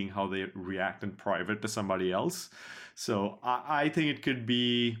being, seeing how they react in private to somebody else. So I think it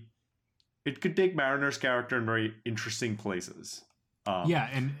could take Mariner's character in very interesting places.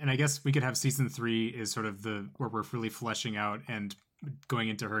 And I guess we could have season 3 is sort of where we're really fleshing out and going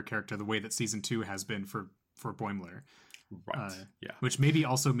into her character the way that season 2 has been for Boimler. Right. Which maybe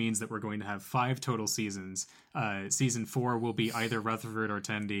also means that we're going to have 5 total seasons. Season 4 will be either Rutherford or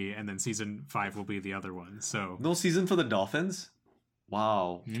Tendi, and then season 5 will be the other one. So no season for the Dolphins?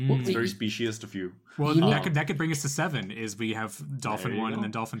 Wow. It's very speciesist of you. Well, that could bring us to 7, is we have Dolphin 1 and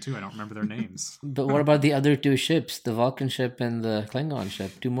then Dolphin 2. I don't remember their names. But what about the other 2 ships, the Vulcan ship and the Klingon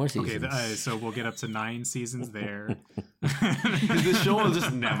ship? 2 more seasons. Okay, so we'll get up to 9 seasons there. The show will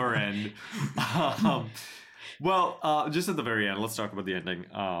just never end. Well, just at the very end, let's talk about the ending.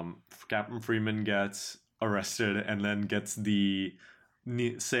 Captain Freeman gets arrested and then gets the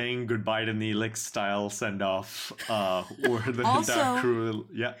saying goodbye to Neelix style send off, where the entire crew.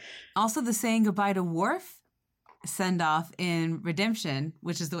 Also, the saying goodbye to Worf send off in Redemption,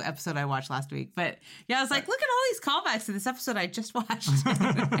 which is the episode I watched last week. But yeah, I was like, look at all these callbacks to this episode I just watched.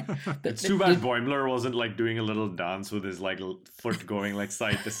 It's too bad Boimler wasn't like doing a little dance with his like foot going like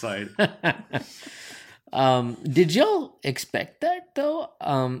side to side. Did y'all expect that though?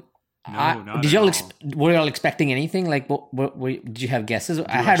 No, not did at y'all all. were y'all expecting anything? Like, what did you have guesses? I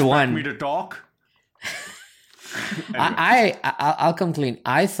You had expect one. me to talk? I'll come clean.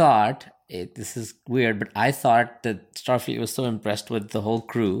 I thought this is weird, but I thought that Starfleet was so impressed with the whole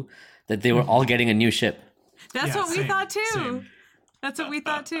crew that they were all getting a new ship. That's what we thought too. That's what we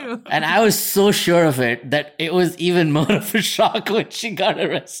thought too. And I was so sure of it that it was even more of a shock when she got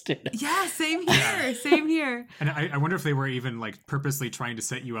arrested. Yeah, same here. Same here. And I wonder if they were even like purposely trying to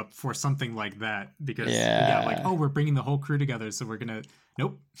set you up for something like that, because we're bringing the whole crew together, so we're gonna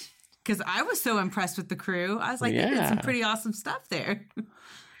nope. Because I was so impressed with the crew. I was like, they did some pretty awesome stuff there.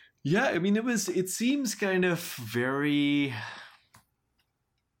 Yeah, I mean, it seems kind of very...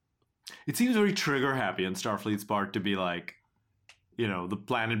 It seems very trigger happy on Starfleet's part to be like, the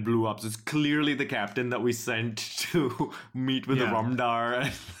planet blew up. So it's clearly the captain that we sent to meet with the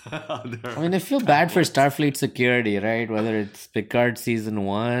Rumdar. I mean, I feel bad for Starfleet security, right? Whether it's Picard season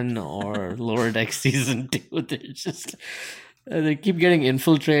 1 or Lower Deck season 2, they're just... they keep getting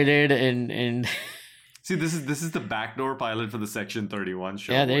infiltrated and See, this is the backdoor pilot for the Section 31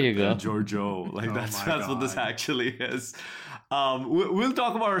 show. Yeah, there you go. Giorgio. Like that's what this actually is. We'll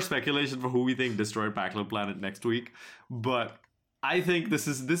talk about our speculation for who we think destroyed Backlund Planet next week, but I think this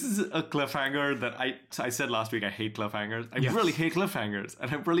is a cliffhanger that I said last week. I hate cliffhangers. I really hate cliffhangers,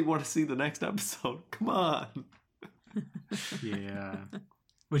 and I really want to see the next episode. Come on. Yeah.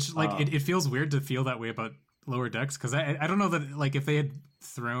 Which it feels weird to feel that way about Lower Decks, because I don't know that like if they had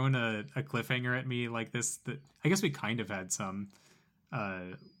thrown a cliffhanger at me like this, that I guess we kind of had some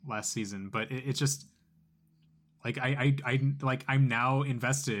last season, but it's just like I'm now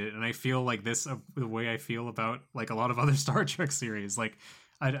invested, and I feel like this the way I feel about like a lot of other Star Trek series. Like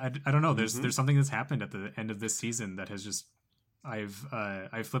I don't know, there's something that's happened at the end of this season that has just I've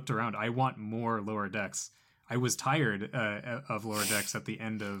flipped around. I want more Lower Decks. I was tired of Lower Decks at the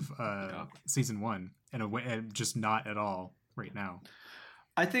end of season 1, in a way, just not at all right now.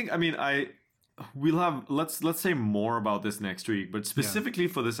 I think, we'll have, let's say more about this next week, but specifically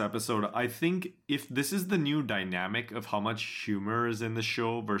for this episode, I think if this is the new dynamic of how much humor is in the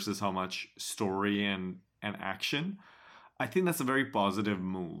show versus how much story and action, I think that's a very positive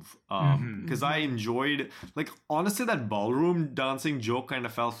move. Because I enjoyed, like, honestly, that ballroom dancing joke kind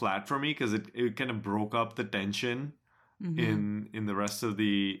of fell flat for me because it kind of broke up the tension in the rest of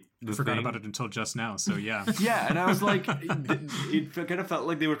the I forgot thing. about it until just now, so yeah. Yeah, and I was like, it kind of felt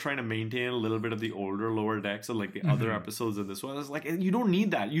like they were trying to maintain a little bit of the older Lower Decks and like the other episodes of this one. I was like, you don't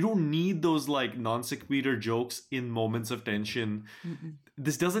need that. You don't need those like non sequitur jokes in moments of tension.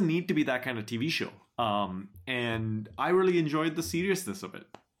 This doesn't need to be that kind of TV show. And I really enjoyed the seriousness of it.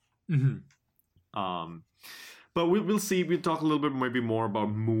 But we'll see. We'll talk a little bit maybe more about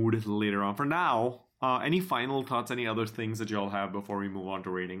mood later on. For now, any final thoughts, any other things that y'all have before we move on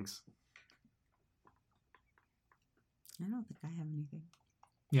to ratings? I don't think I have anything.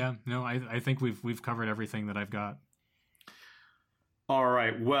 Yeah, no, I think we've covered everything that I've got. All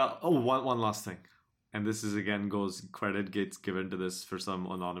right. Well, one last thing. And this is, again, credit gets given to this for some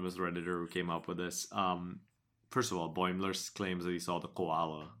anonymous Redditor who came up with this. First of all, Boimler claims that he saw the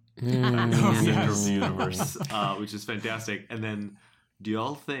koala in the center of the universe, which is fantastic. And then, do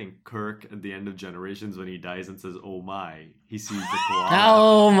y'all think Kirk at the end of Generations, when he dies and says, "Oh my," he sees the koala?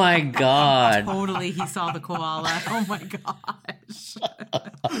 Oh my god. Totally, he saw the koala. Oh my gosh.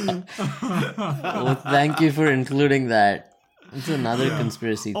 Well, thank you for including that. It's another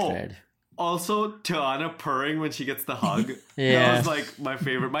conspiracy thread. Also, Tiana purring when she gets the hug. Yeah. That was like my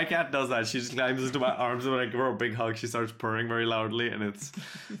favorite. My cat does that. She just climbs into my arms, and when I give her a big hug, she starts purring very loudly, and it's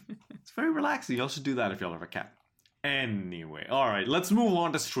very relaxing. Y'all should do that if y'all have a cat. Anyway, all right, let's move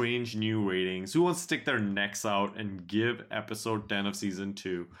on to Strange New ratings. Who wants to stick their necks out and give episode 10 of season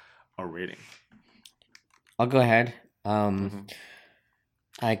 2 a rating? I'll go ahead.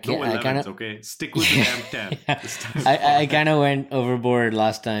 I kind of okay. Stick with the M10. This time. I kind of went overboard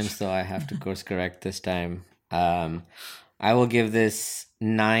last time, so I have to course correct this time. I will give this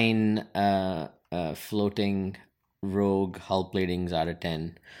 9 floating rogue hull platings out of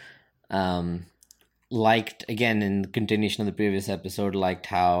 10. Liked, again, in continuation of the previous episode, liked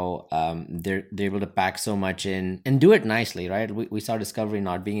how they're able to pack so much in and do it nicely, right? We saw Discovery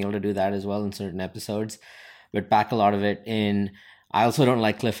not being able to do that as well in certain episodes, but pack a lot of it in. I also don't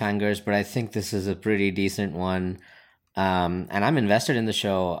like cliffhangers, but I think this is a pretty decent one. And I'm invested in the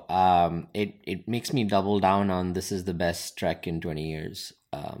show. It makes me double down on this is the best Trek in 20 years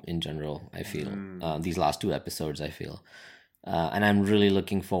in general, I feel. These last 2 episodes, I feel. And I'm really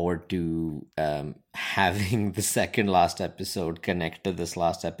looking forward to having the second last episode connect to this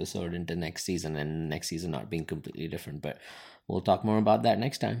last episode into next season, and next season not being completely different. But we'll talk more about that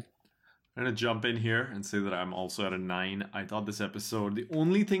next time. I'm going to jump in here and say that I'm also at a 9. I thought this episode, the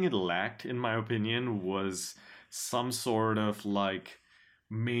only thing it lacked, in my opinion, was some sort of like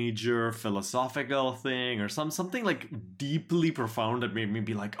major philosophical thing or something like deeply profound that made me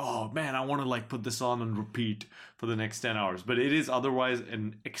be like, oh man, I want to like put this on and repeat for the next 10 hours. But it is otherwise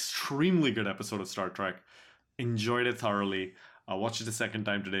an extremely good episode of Star Trek. Enjoyed it thoroughly. I watched it a second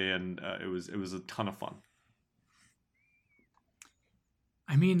time today, and it was a ton of fun.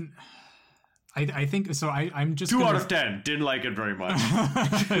 I mean, I think so. I'm just 2 out of 10. Didn't like it very much.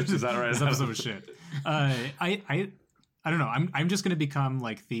 Is that right? This episode was shit. I don't know. I'm just going to become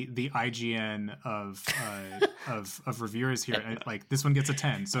like the IGN of reviewers here. Like this one gets a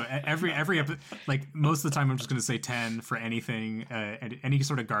 10. So every episode, like most of the time, I'm just going to say 10 for anything, any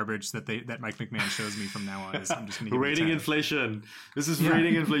sort of garbage that Mike McMahon shows me from now on. I'm just going to give rating it a 10. inflation. This is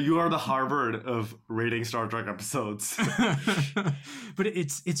rating inflation. You are the Harvard of rating Star Trek episodes. But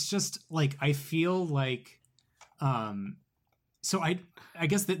it's just like I feel like. So I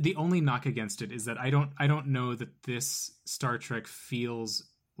guess the only knock against it is that I don't know that this Star Trek feels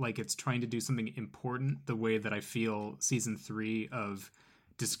like it's trying to do something important the way that I feel season 3 of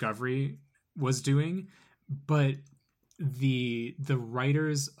Discovery was doing, but the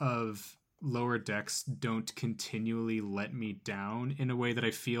writers of Lower Decks don't continually let me down in a way that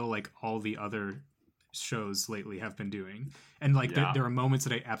I feel like all the other shows lately have been doing. And like there are moments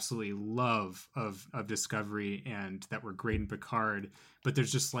that I absolutely love of Discovery and that were great in Picard, but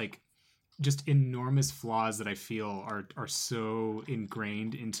there's just enormous flaws that I feel are so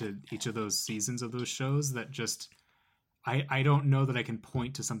ingrained into each of those seasons of those shows that just I don't know that I can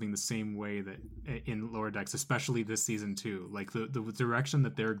point to something the same way that in Lower Decks, especially this season 2. Like the direction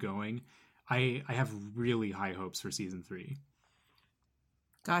that they're going, I have really high hopes for season 3.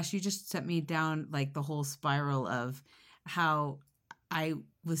 Gosh, you just sent me down like the whole spiral of how I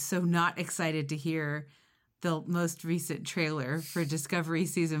was so not excited to hear the most recent trailer for Discovery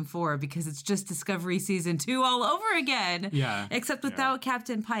Season 4 because it's just Discovery Season 2 all over again. Yeah. Except without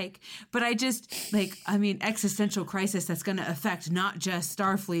Captain Pike. But I just, existential crisis that's going to affect not just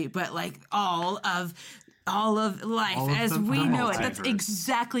Starfleet, but like all of all of life All of as the we know it. multiverse. That's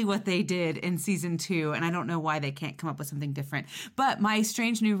exactly what they did in season 2, and I don't know why they can't come up with something different. But my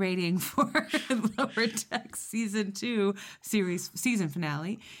strange new rating for Lower Decks season 2 season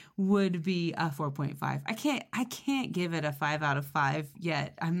finale would be a 4.5. I can't give it a 5 out of 5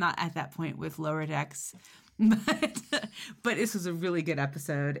 yet. I'm not at that point with Lower Decks, but this was a really good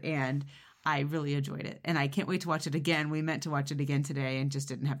episode, and I really enjoyed it, and I can't wait to watch it again. We meant to watch it again today and just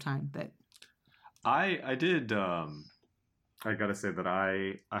didn't have time, but. I did. I gotta say that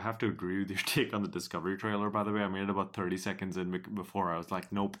I have to agree with your take on the Discovery trailer. By the way, I made it about 30 seconds in before I was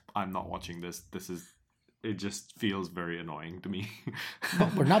like, nope, I'm not watching this. It just feels very annoying to me.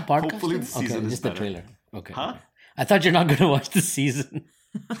 But we're not podcasting? Hopefully the season okay, is just better. the trailer. Okay. Huh? I thought you're not going to watch the season.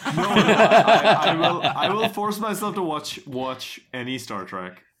 No, I will force myself to watch any Star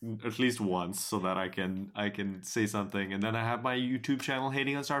Trek at least once so that I can say something, and then I have my YouTube channel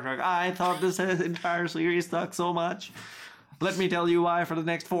hating on Star Trek. I thought this entire series sucked so much. Let me tell you why for the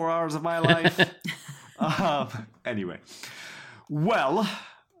next 4 hours of my life. Anyway, well,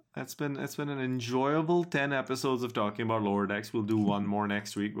 it's been an enjoyable 10 episodes of talking about Lower Decks. We'll do one more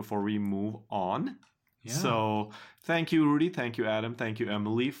next week before we move on. Yeah. So thank you, Rudy. Thank you, Adam. Thank you,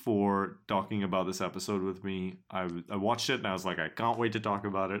 Emily, for talking about this episode with me. I watched it and I was like, I can't wait to talk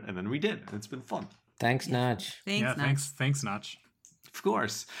about it. And then we did. It's been fun. Thanks, Notch. Thanks, Notch. Of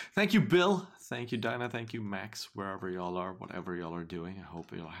course. Thank you, Bill. Thank you, Dinah. Thank you, Max, wherever y'all are, whatever y'all are doing. I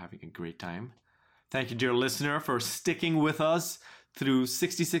hope y'all are having a great time. Thank you, dear listener, for sticking with us through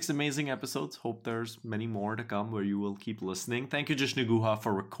 66 amazing episodes. Hope there's many more to come where you will keep listening. Thank you, Jishnu Guha,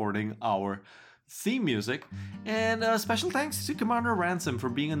 for recording our theme music, and special thanks to Commander Ransom for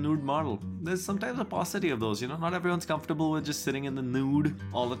being a nude model. There's sometimes a paucity of those, not everyone's comfortable with just sitting in the nude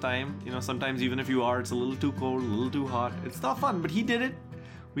all the time. Sometimes even if you are, it's a little too cold, a little too hot. It's not fun, but he did it.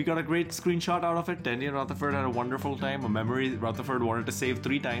 We got a great screenshot out of it. Dandy and Rutherford had a wonderful time, a memory Rutherford wanted to save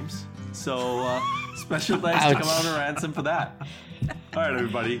 3 times. So special thanks to Commander Ransom for that. All right,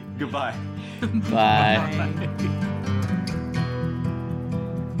 everybody, goodbye. Bye.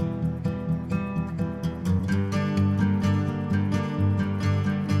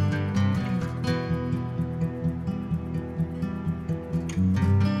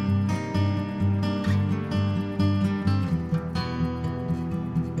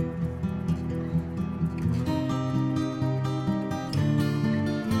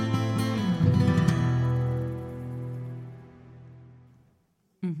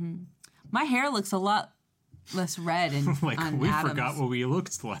 My hair looks a lot less red and like on we Adam's. forgot what we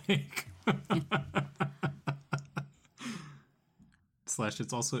looked like. Slash,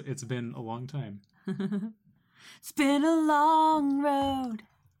 it's been a long time. It's been a long road.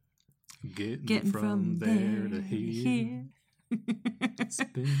 Getting from there to here. It's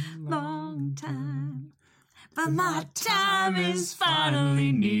been a long time. But my time is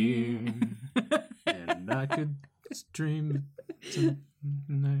finally near. And I could just dream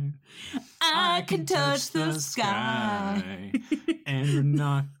tonight. I can touch the sky. And you're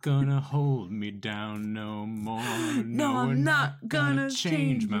not gonna hold me down no more. No, I'm not gonna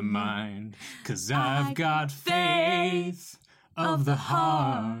change my mind. 'Cause I've got faith of the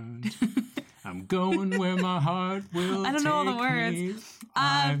heart. I'm going where my heart will I don't know all the take words. me.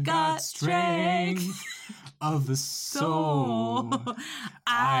 I've got strength of the soul.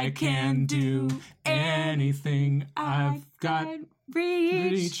 I can do anything. I've got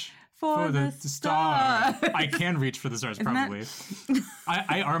reach for the star. I can reach for the stars, probably.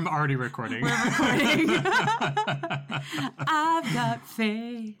 I'm already recording. We're recording. I've got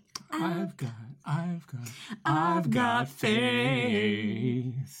faith. I've got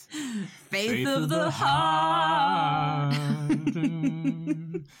faith. Faith of the heart.